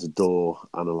opens a door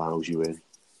and allows you in.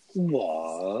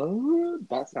 What?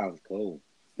 That sounds cool.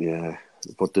 Yeah,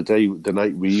 but the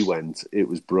night we went, it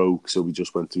was broke, so we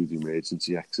just went through the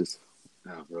emergency exit.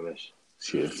 Oh, rubbish.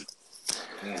 Shit.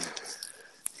 Yeah.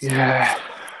 Yeah.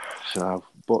 So,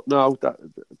 but no,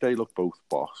 they look both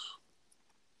boss.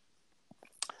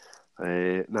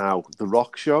 Now, The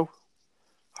Rock Show,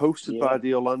 hosted by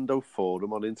the Orlando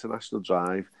Forum on International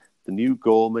Drive, the new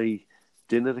gourmet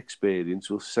dinner experience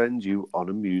will send you on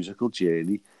a musical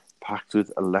journey packed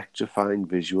with electrifying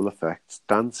visual effects,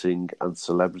 dancing, and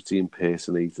celebrity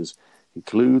impersonators,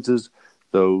 included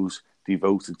those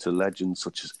devoted to legends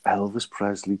such as Elvis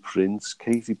Presley, Prince,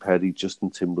 Katy Perry,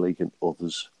 Justin Timberlake, and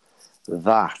others.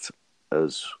 That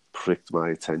has pricked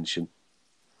my attention.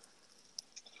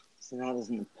 So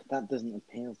that doesn't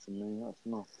appeal to me. That's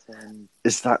not.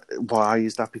 Why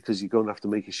is that? Because you're going to have to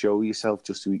make a show of yourself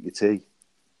just to eat your tea?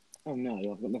 Oh no,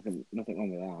 I've got nothing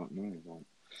wrong with that. No,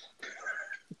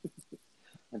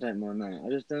 I don't mind that. I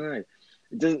just don't know.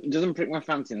 It doesn't prick my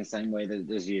fancy in the same way that it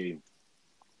does you.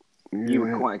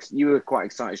 Yeah. You were quite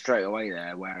excited straight away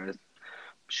there, whereas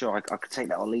sure I could take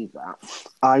that or leave that.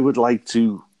 I would like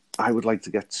to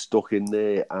get stuck in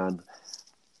there, and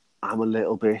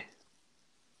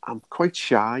I'm quite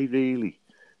shy, really,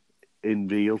 in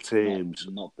real terms.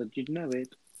 Not that you'd know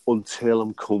it. Until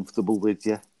I'm comfortable with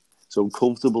you. So I'm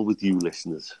comfortable with you,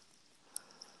 listeners.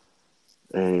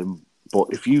 But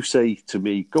if you say to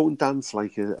me, go and dance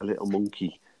like a little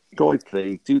monkey, go and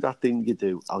play, do that thing you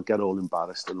do, I'll get all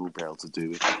embarrassed and won't be able to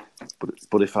do it.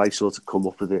 But if I sort of come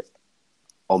up with it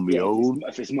on my own...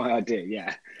 If it's my idea,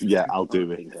 yeah. Yeah, I'll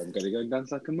do it. I think I'm going to go and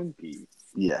dance like a monkey.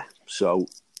 Yeah, so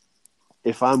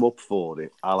if I'm up for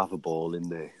it, I'll have a ball in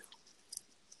there.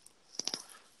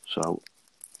 So,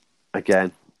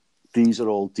 again, these are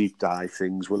all deep dive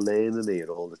things. We're learning here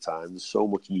all the time. There's so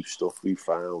much new stuff we've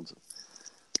found.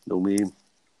 You know what I mean?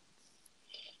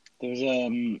 There's a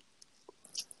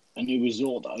new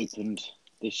resort that opened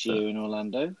this year in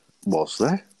Orlando. Was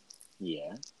there?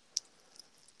 Yeah.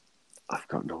 I've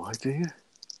got no idea.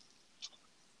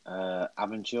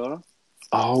 Aventura.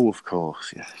 Oh, of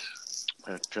course, yes.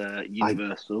 At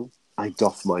Universal. I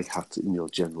doff my hat in your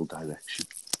general direction.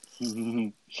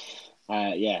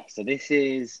 Yeah, so this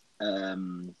is... I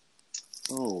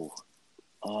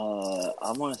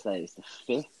want to say it's the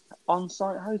 5th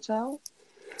on-site hotel.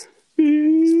 Do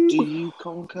you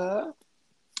concur?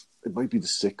 It might be the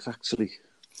 6th, actually.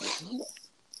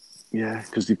 Yeah,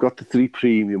 because they've got the 3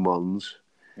 premium ones.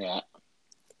 Yeah.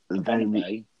 And Cabana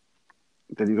Bay.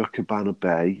 Then you've got Cabana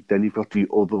Bay. Then you've got the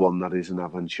other one that is in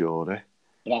Aventura.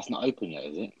 But that's not open yet,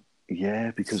 is it?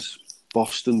 Yeah, because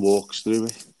Boston walks through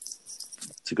it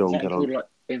to go and get on.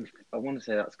 I want to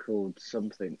say that's called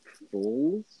something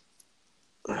Falls.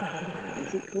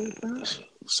 Is it called that?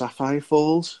 Sapphire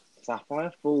Falls?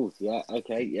 Sapphire Falls, yeah.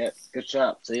 Okay, yeah. Good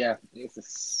shot. So, yeah, it's the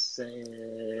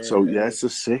 6th. So, yeah, it's the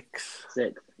 6th.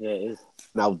 6th, yeah, it is.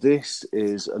 Now, this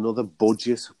is another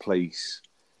budget place.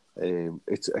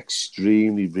 It's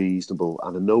extremely reasonable,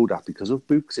 and I know that because I've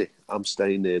booked it. I'm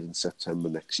staying there in September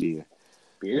next year.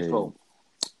 Beautiful.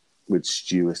 With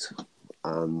Stuart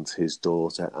and his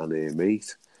daughter and her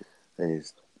mate.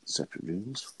 Separate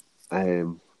rooms.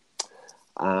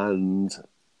 And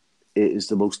it is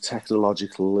the most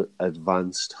technological,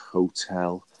 advanced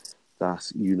hotel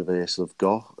that Universal have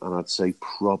got, and I'd say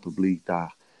probably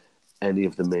that any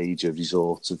of the major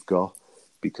resorts have got,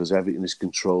 because everything is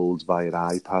controlled via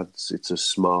iPads. It's a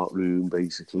smart room,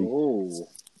 basically. Oh.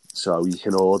 So you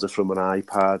can order from an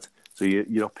iPad. So you're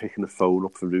not picking the phone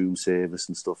up for room service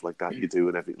and stuff like that. You're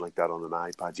doing everything like that on an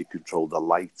iPad. You control the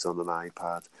lights on an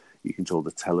iPad. You control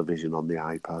the television on the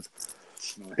iPad.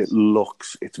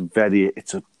 Nice. It's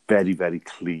a very, very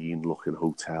clean looking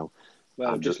hotel.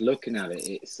 Well, just looking at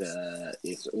it,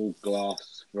 it's all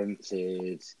glass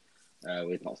fronted,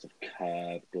 with lots of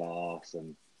curved glass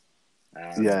and.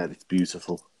 Yeah, it's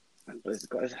beautiful. But has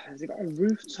it got a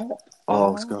rooftop?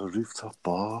 Oh, it's got a rooftop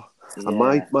bar. Yeah. And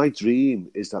my dream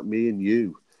is that me and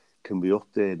you can be up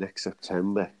there next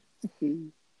September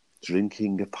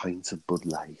drinking a pint of Bud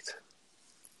Light.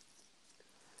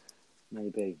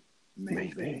 Maybe.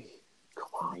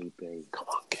 Come on. Maybe. Come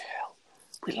on, girl.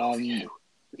 We love you.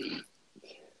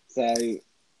 So,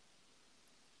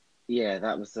 yeah,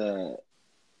 that was the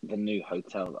new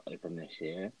hotel that opened this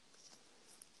year.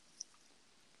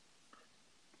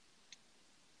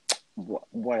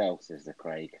 What else is there,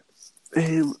 Craig?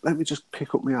 Let me just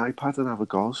pick up my iPad and have a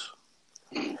goz.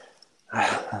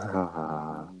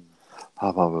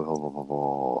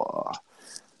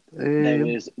 There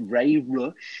was Ray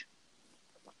Rush,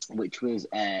 which was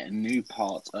a new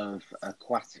part of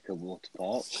Aquatica Water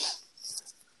Park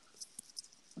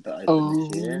that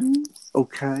opened this year.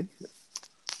 Okay.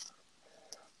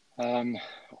 I'm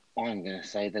going to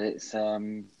say that it's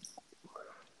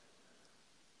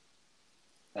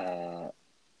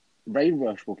Ray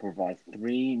Rush will provide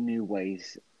 3 new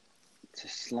ways to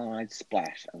slide,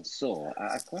 splash, and soar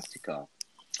at Aquatica,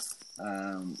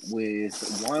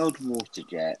 with wild water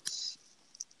jets.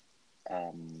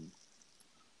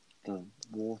 The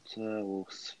water will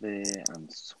sphere and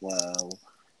swirl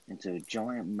into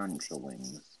giant manta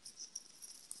wings.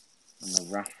 on the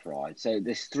raft ride. So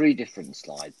there's 3 different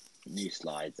new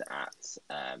slides at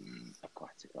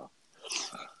Aquatica.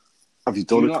 Have you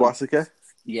done Aquatica?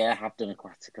 Yeah, I have done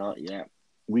Aquatica, yeah.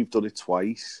 We've done it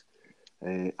twice.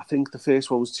 I think the first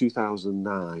one was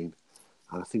 2009,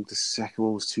 and I think the second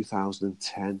one was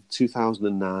 2010.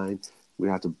 2009, we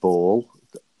had a ball.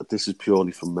 This is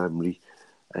purely from memory.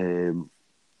 And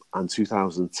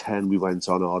 2010, we went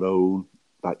on our own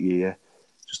that year,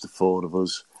 just the 4 of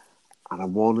us. And I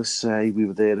want to say we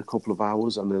were there a couple of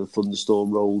hours, and then a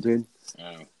thunderstorm rolled in,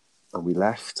 and we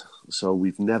left. So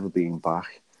we've never been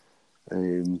back.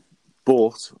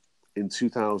 But in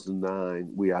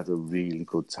 2009, we had a really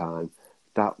good time.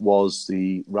 That was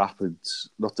the rapids,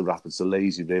 not the rapids, the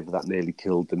lazy river that nearly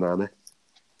killed the Nana.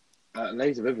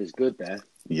 Lazy river is good there.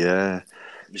 Yeah,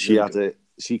 she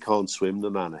can't swim, the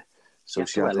Nana, so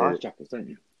she had life jackets, don't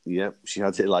you? Yeah, she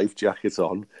had her life jacket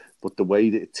on, but the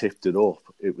way that it tipped it up,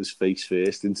 it was face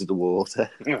first into the water.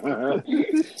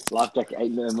 Life jacket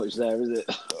ain't there much there, is it?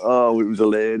 Oh, it was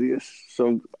hilarious.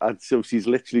 So she's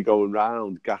literally going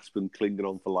round, gasping, clinging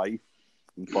on for life,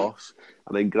 and boss.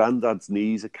 And then Grandad's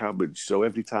knees are cabbage, so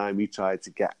every time he tried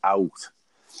to get out,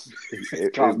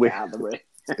 it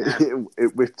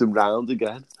whipped him round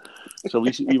again. So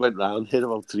he went round, hit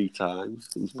about 3 times.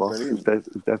 It was boss. It was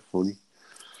dead funny.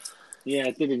 Yeah,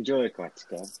 I did enjoy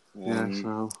Aquatica.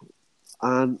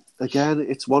 And again,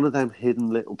 it's one of them hidden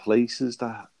little places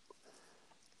that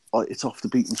it's off the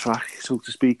beaten track, so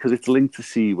to speak, because it's linked to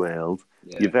SeaWorld.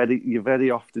 Yeah. You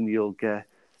very often you'll get,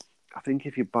 I think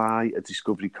if you buy a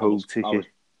Discovery Cove ticket.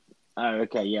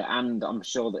 Okay, yeah, and I'm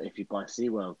sure that if you buy a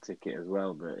SeaWorld ticket as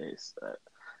well, that it's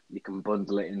you can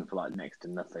bundle it in for like next to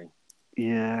nothing.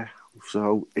 Yeah,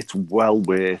 so it's well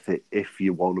worth it if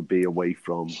you want to be away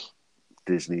from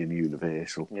Disney and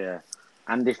Universal. Yeah,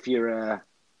 and if you're a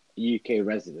UK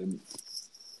resident,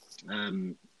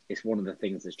 it's one of the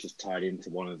things that's just tied into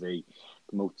one of the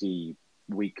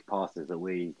multi-week passes that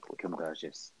we can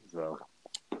purchase as well.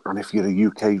 And if you're a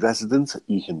UK resident,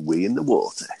 you can wee in the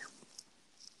water.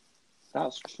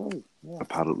 That's true. Yeah.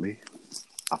 Apparently,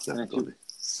 I've never done it.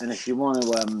 And if you want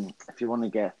to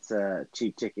get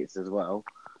cheap tickets as well,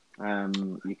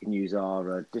 you can use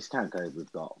our discount code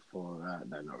we've got for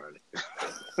no, not really.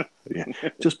 Yeah,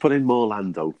 just put in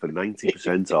Morlando for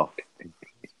 90% off,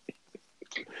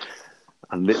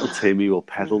 and little Timmy will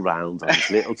pedal round on his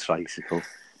little tricycle,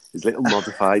 his little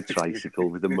modified tricycle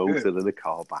with a motor and a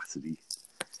car battery.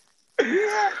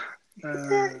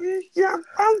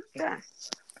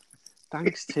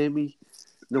 Thanks, Timmy.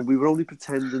 No, we were only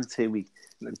pretending, Timmy.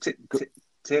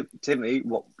 Timmy,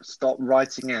 stop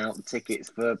writing out tickets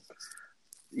for...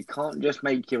 You can't just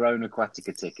make your own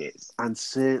Aquatica tickets. And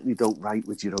certainly don't write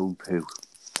with your own poo.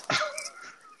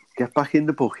 Get back in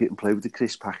the bucket and play with the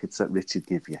crisp packets that Richard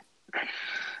give you.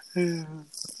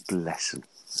 Bless him.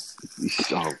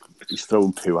 He's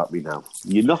throwing poo at me now.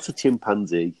 You're not a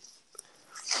chimpanzee.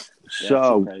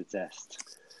 So... Test.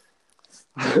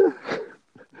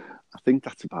 I think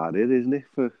that's about it, isn't it?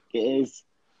 It is.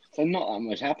 So not that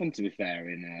much happened, to be fair,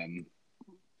 in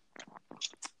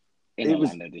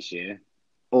Orlando this year.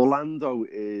 Orlando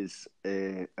is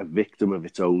a victim of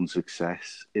its own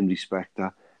success in respect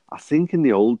that I think in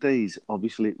the old days,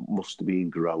 obviously it must have been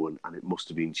growing and it must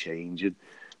have been changing,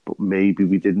 but maybe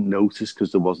we didn't notice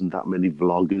because there wasn't that many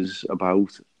vloggers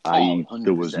about.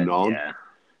 There was none.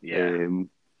 Yeah.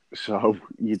 So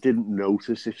you didn't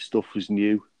notice if stuff was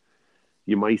new.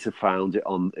 You might have found it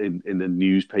in a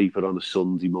newspaper on a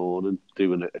Sunday morning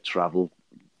doing a travel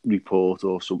report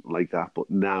or something like that. But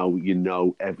now you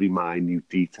know every minute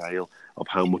detail of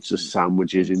how much the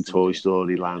sandwich is in Toy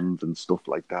Story Land and stuff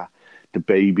like that. The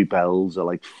baby bells are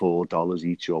like $4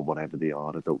 each or whatever they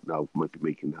are. I don't know. I might be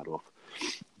making that up.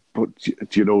 But do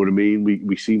you know what I mean?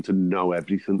 We seem to know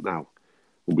everything now.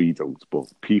 We don't,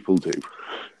 but people do.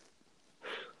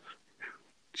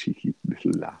 Cheeky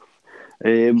little laugh.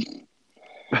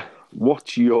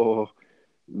 What's your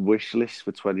wish list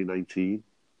for 2019?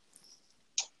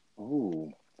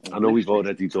 Oh, I know we've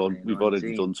already done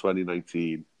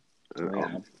 2019.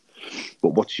 But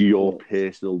what's your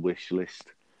personal wish list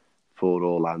for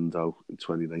Orlando in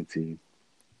 2019?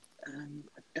 I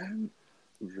don't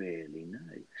really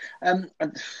know.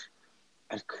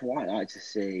 I'd quite like to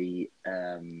see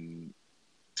the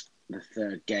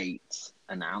third gate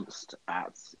announced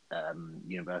at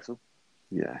Universal.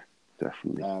 Yeah,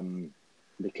 definitely.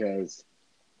 Because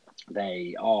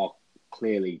they are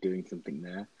clearly doing something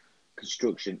there.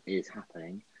 Construction is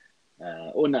happening.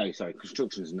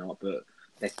 Construction's not, but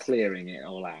they're clearing it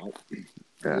all out,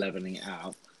 leveling it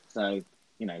out. So,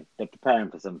 they're preparing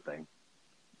for something.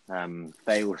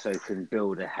 They also can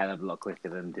build a hell of a lot quicker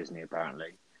than Disney,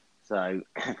 apparently. So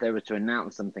if they were to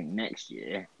announce something next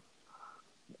year,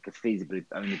 it could feasibly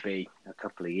only be a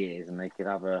couple of years, and they could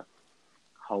have a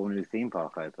whole new theme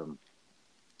park open.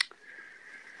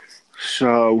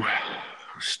 So,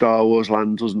 Star Wars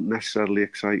Land doesn't necessarily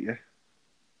excite you?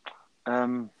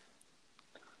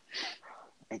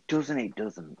 It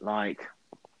doesn't. Like,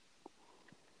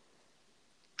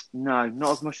 no,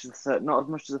 not as much as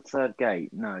the third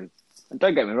gate. No, and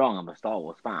don't get me wrong, I'm a Star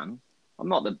Wars fan. I'm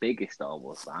not the biggest Star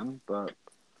Wars fan, but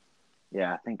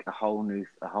yeah, I think a whole new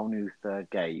third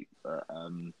gate at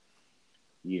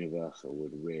Universal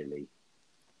would really,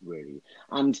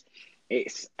 and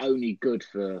it's only good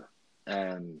for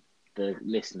the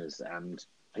listeners and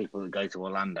people that go to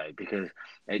Orlando, because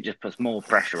it just puts more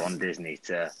pressure on Disney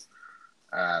to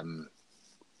try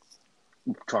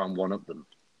and one up them.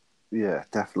 Yeah,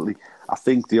 definitely. I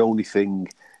think the only thing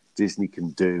Disney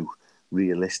can do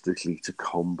realistically to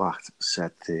combat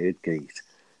said third gate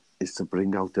is to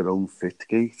bring out their own fifth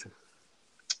gate.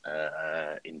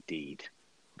 Indeed.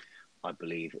 I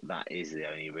believe that is the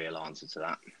only real answer to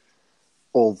that.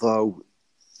 Although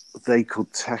they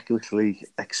could technically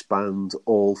expand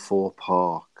all 4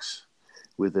 parks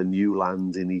with a new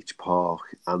land in each park,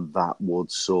 and that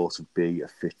would sort of be a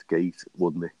fifth gate,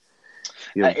 wouldn't it?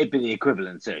 You know, it'd be the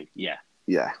equivalent too, yeah.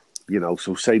 Yeah,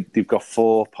 so say they've got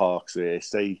 4 parks there.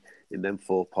 Say in them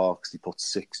 4 parks they put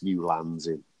 6 new lands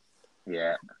in.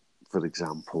 Yeah. For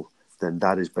example, then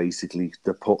that is basically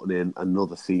they're putting in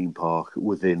another theme park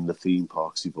within the theme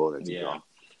parks they've already got.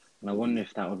 And I wonder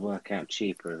if that would work out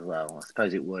cheaper as well. I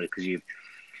suppose it would, because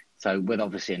so with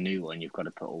obviously a new one, you've got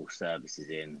to put all services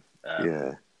in.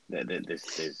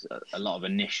 There's a lot of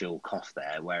initial cost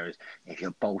there, whereas if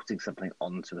you're bolting something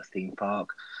onto a theme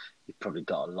park, you've probably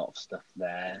got a lot of stuff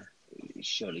there. It's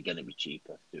surely going to be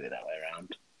cheaper to do it that way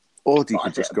around. Or you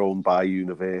could just go and buy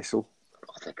Universal.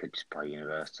 Or they could just buy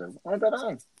Universal. I don't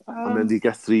know. And then you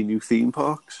get 3 new theme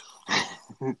parks.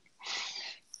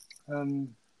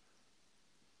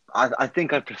 I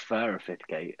think I prefer a fifth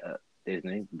gate at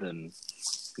Disney than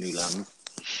New Land.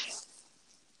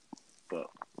 But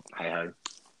hey ho.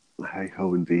 Hey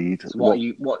ho, indeed. So what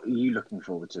are you looking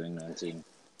forward to in 19?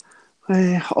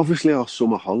 Obviously, our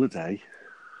summer holiday.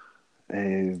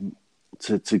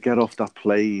 To get off that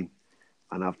plane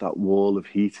and have that wall of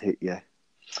heat hit you.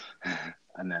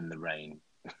 And then the rain.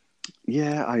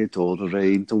 Yeah, I adore the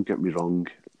rain. Don't get me wrong.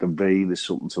 The rain is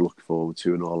something to look forward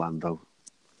to in Orlando.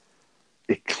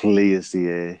 It clears the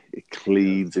air. It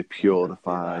cleans. It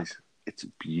purifies. It's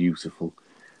beautiful.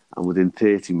 And within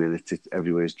 30 minutes,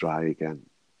 everywhere's dry again.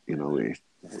 You know, it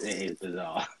is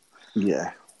bizarre.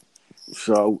 Yeah.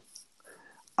 So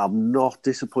I'm not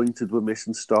disappointed we're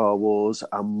missing Star Wars.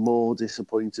 I'm more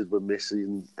disappointed we're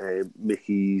missing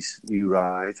Mickey's new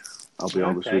ride. I'll be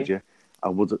honest with you. I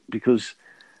would, because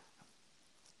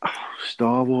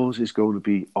Star Wars is going to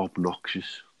be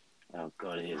obnoxious. Oh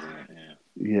God, it is, isn't it?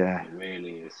 Yeah. It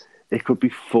really is. It could be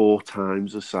 4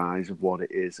 times the size of what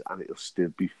it is, and it'll still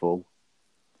be full.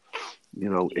 You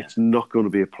know, it's not going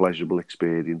to be a pleasurable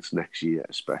experience next year,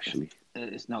 especially.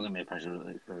 It's not going to be a pleasurable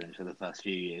experience for the first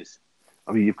few years.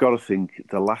 I mean, you've got to think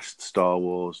the last Star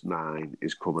Wars 9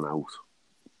 is coming out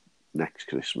next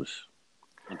Christmas.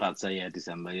 I'm about to say,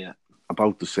 December, yeah.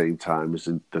 About the same time as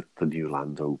the new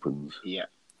land opens. Yeah.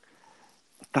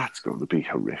 That's going to be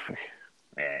horrific.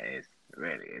 Yeah, it is. It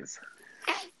really is.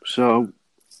 So,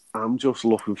 I'm just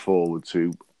looking forward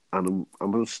to, and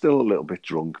I'm still a little bit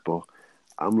drunk, but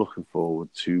I'm looking forward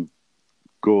to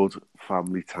good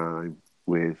family time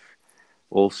with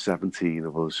all 17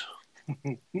 of us.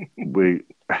 We're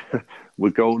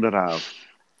going to have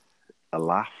a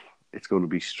laugh. It's going to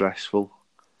be stressful,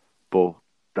 but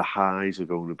the highs are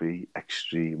going to be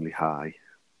extremely high.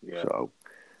 Yeah. So,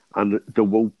 and there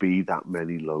won't be that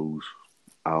many lows.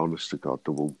 Honest to God,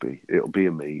 there won't be. It'll be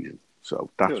amazing. So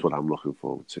that's what I'm looking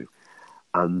forward to.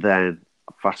 And then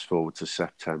fast forward to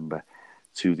September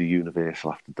to the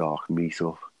Universal After Dark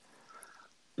meetup.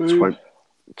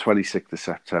 26th of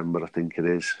September, I think it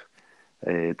is.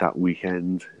 That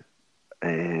weekend.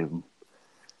 I'm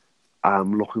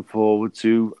looking forward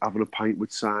to having a pint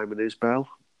with Simon Isbell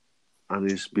and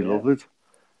his beloved.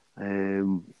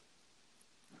 And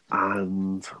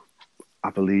I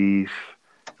believe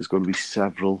there's going to be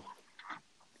several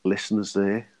listeners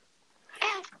there.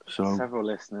 So several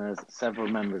listeners, several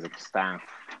members of staff.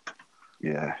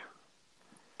 Yeah.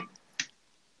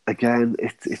 Again,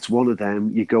 it's one of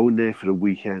them. You're going there for a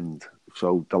weekend,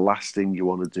 so the last thing you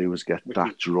want to do is get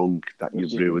that drunk that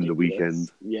you've ruined the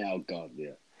weekend. Yeah, oh God,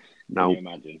 yeah. Now, can you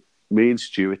imagine? Me and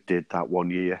Stuart did that one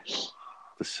year.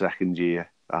 The second year,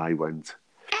 I went,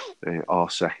 our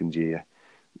second year,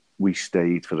 we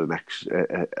stayed for the next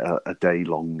a day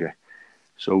longer.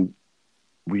 So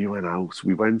we went out.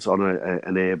 We went on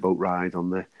an airboat ride on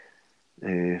the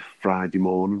Friday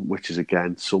morning, which is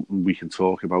again something we can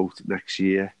talk about next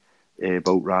year.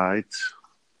 Airboat rides.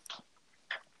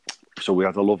 So we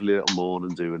had a lovely little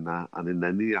morning doing that, and then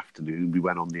in the afternoon we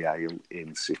went on the Ale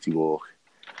in City Walk.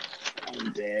 Oh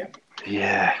dear.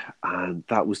 Yeah, and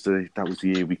that was the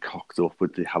year we cocked up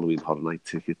with the Halloween Horror Night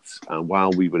tickets. And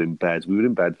while we were in bed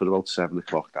for about 7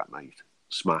 o'clock that night,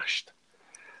 smashed.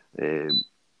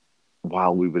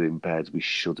 While we were in bed, we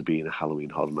should have been a Halloween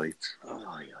Horror Night.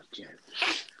 Oh, you're joking.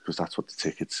 Because that's what the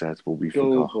ticket said, but we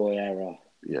Go forgot. boy error.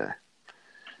 Yeah.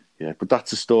 Yeah, but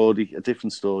that's a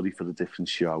different story for a different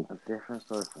show. A different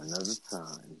story for another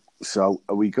time. So,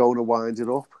 are we going to wind it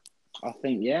up? I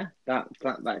think, yeah, that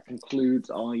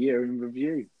concludes our year in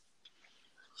review.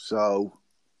 So,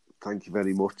 thank you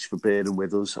very much for bearing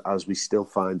with us as we still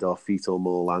find our feet on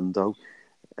Orlando.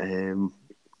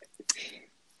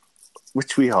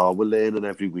 Which we are. We're learning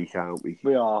every week, aren't we?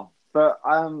 We are. But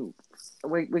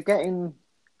we're getting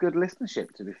good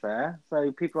listenership, to be fair.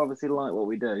 So people obviously like what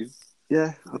we do.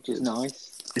 Yeah. Which is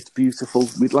nice. It's beautiful.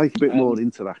 We'd like a bit more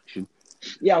interaction.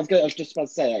 Yeah, I was just about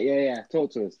to say that. Yeah.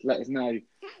 Talk to us. Let us know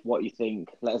what you think.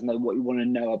 Let us know what you want to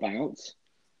know about.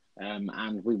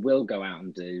 And we will go out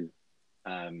and do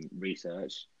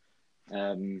research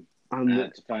to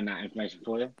find that information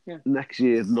for you. Yeah. Next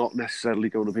year, not necessarily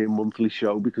going to be a monthly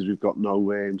show because we've got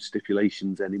no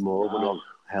stipulations anymore. No. We're not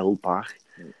held back.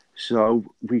 So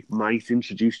we might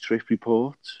introduce trip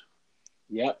reports.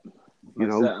 Yep. You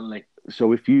know, certainly.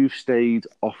 So if you've stayed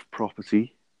off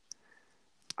property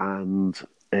and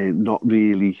not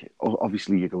really,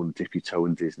 obviously you're going to dip your toe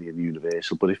in Disney and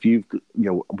Universal, but if we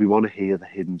want to hear the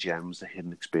hidden gems, the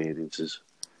hidden experiences.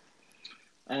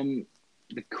 Be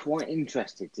quite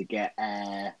interested to get,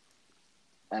 and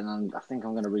I think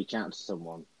I'm going to reach out to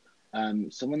someone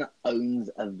that owns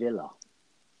a villa.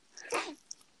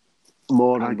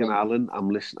 Morag and Alan, I'm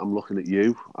looking at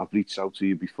you. I've reached out to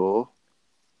you before.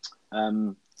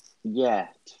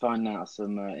 To find out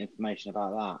some information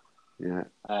about that.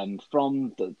 Yeah.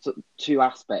 From the two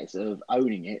aspects of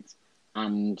owning it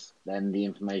and then the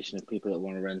information of people that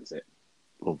want to rent it.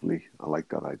 Lovely. I like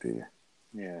that idea.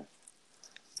 Yeah.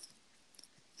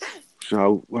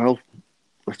 So, well,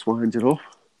 let's wind it up.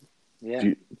 Yeah.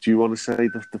 Do you want to say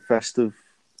the festive?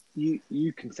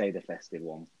 You can say the festive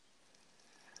one.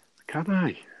 Can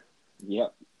I?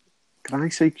 Yep. Can I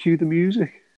say cue the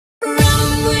music? Run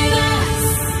with us.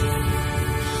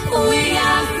 We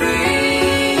are free.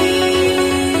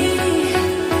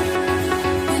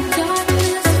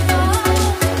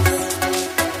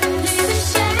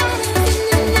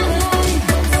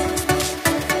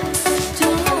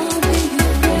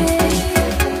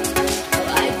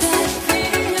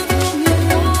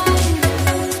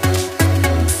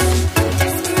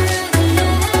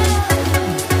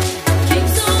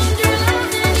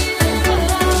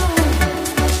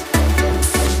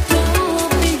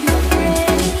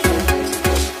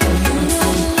 You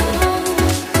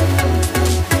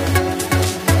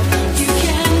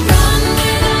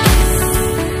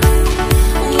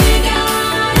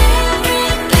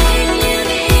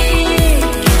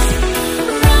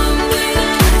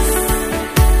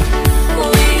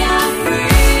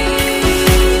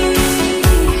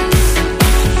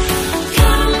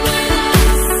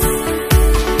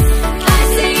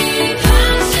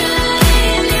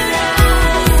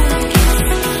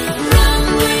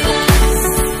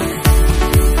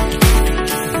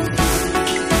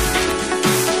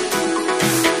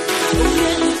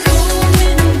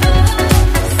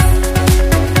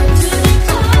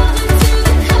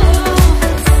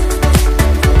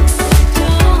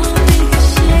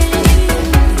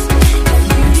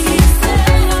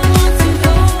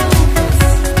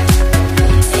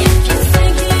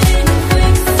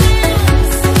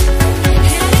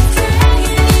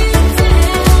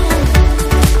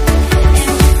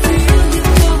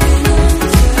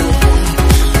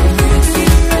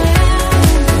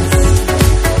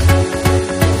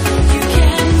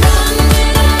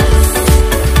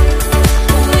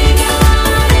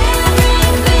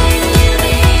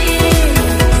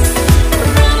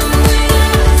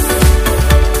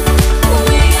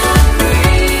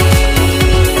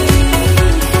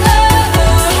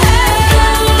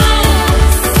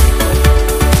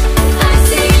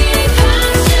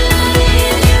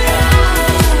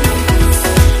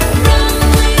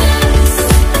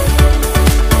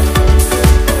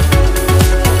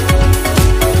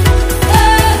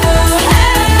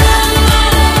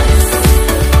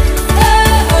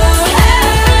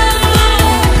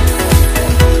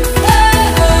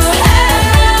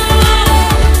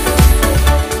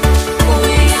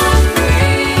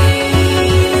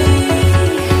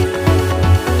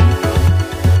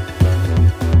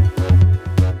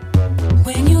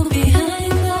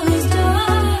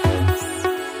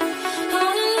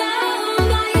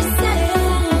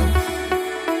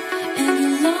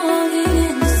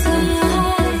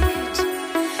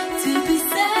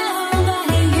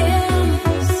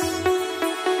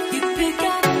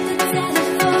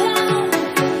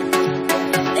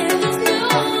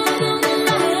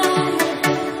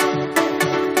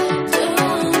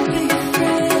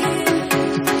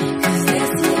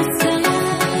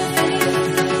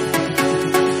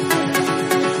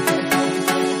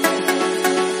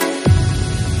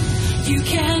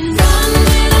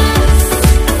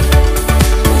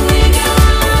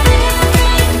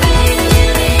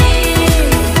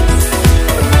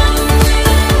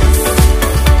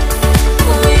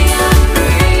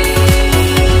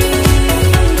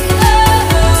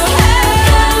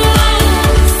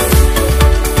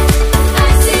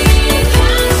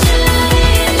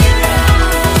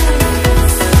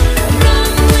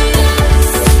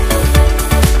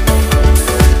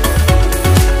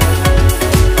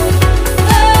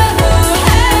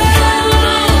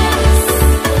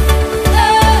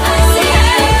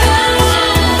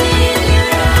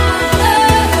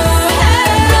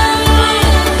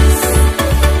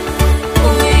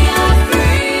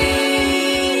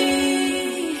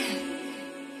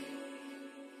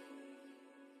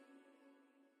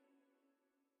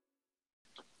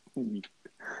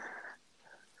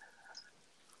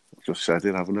Just said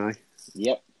it, haven't I?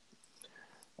 Yep.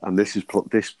 And this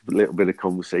little bit of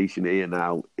conversation here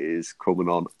now is coming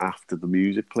on after the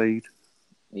music played.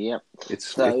 Yep.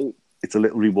 It's a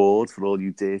little reward for all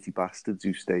you dirty bastards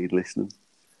who stayed listening.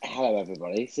 Hello,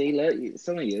 everybody. See, look,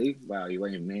 some of you, well, you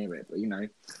won't even hear it, but you know, you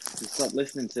stopped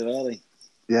listening too early.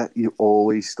 Yeah, you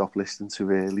always stop listening too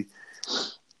early.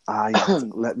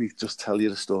 Let me just tell you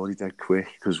the story dead quick,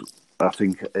 because I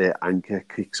think Anchor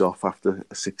kicks off after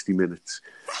 60 minutes.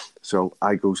 So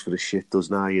I goes for the shit,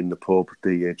 doesn't I, in the pub,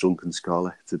 the Drunken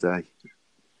Scholar today.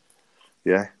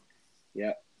 Yeah?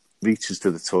 Yeah. Reaches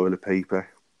to the toilet paper.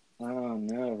 Oh,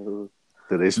 no.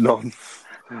 There is none.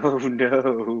 Oh,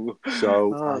 no.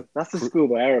 So that's a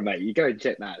schoolboy error, mate. You go and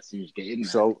check that as soon as you get in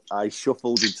there. So I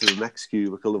shuffled into the next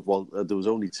cubicle of one. There was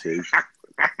only two.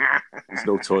 There's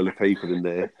no toilet paper in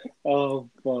there. Oh,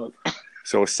 fuck.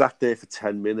 So I sat there for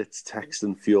 10 minutes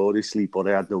texting furiously, but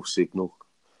I had no signal.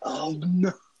 Oh,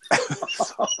 no.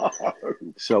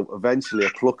 So eventually I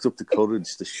plucked up the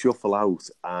courage to shuffle out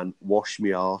and wash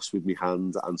my arse with my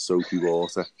hand and soapy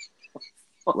water.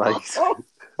 Right.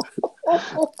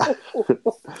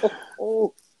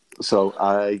 So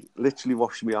I literally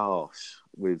washed my arse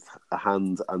with a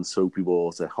hand and soapy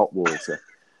water, hot water,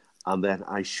 and then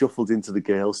I shuffled into the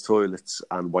girls' toilets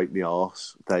and wiped my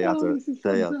arse. They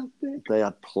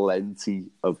had plenty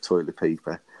of toilet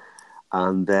paper.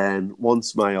 And then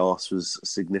once my arse was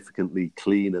significantly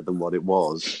cleaner than what it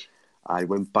was, I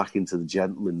went back into the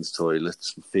gentlemen's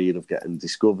toilets for fear of getting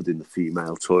discovered in the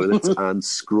female toilet and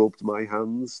scrubbed my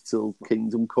hands till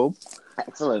kingdom come.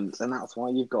 Excellent. And that's why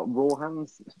you've got raw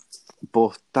hands.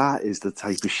 But that is the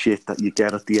type of shit that you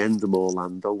get at the end of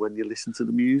Orlando when you listen to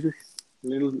the music.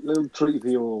 Little treat for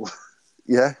you all.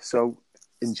 Yeah, so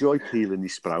enjoy peeling your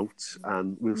sprouts,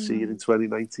 and we'll see you in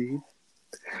 2019.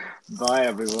 Bye,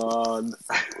 everyone.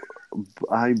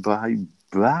 Bye.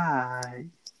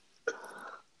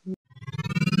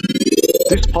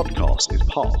 This podcast is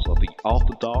part of the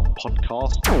After Dark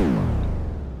Podcast Network.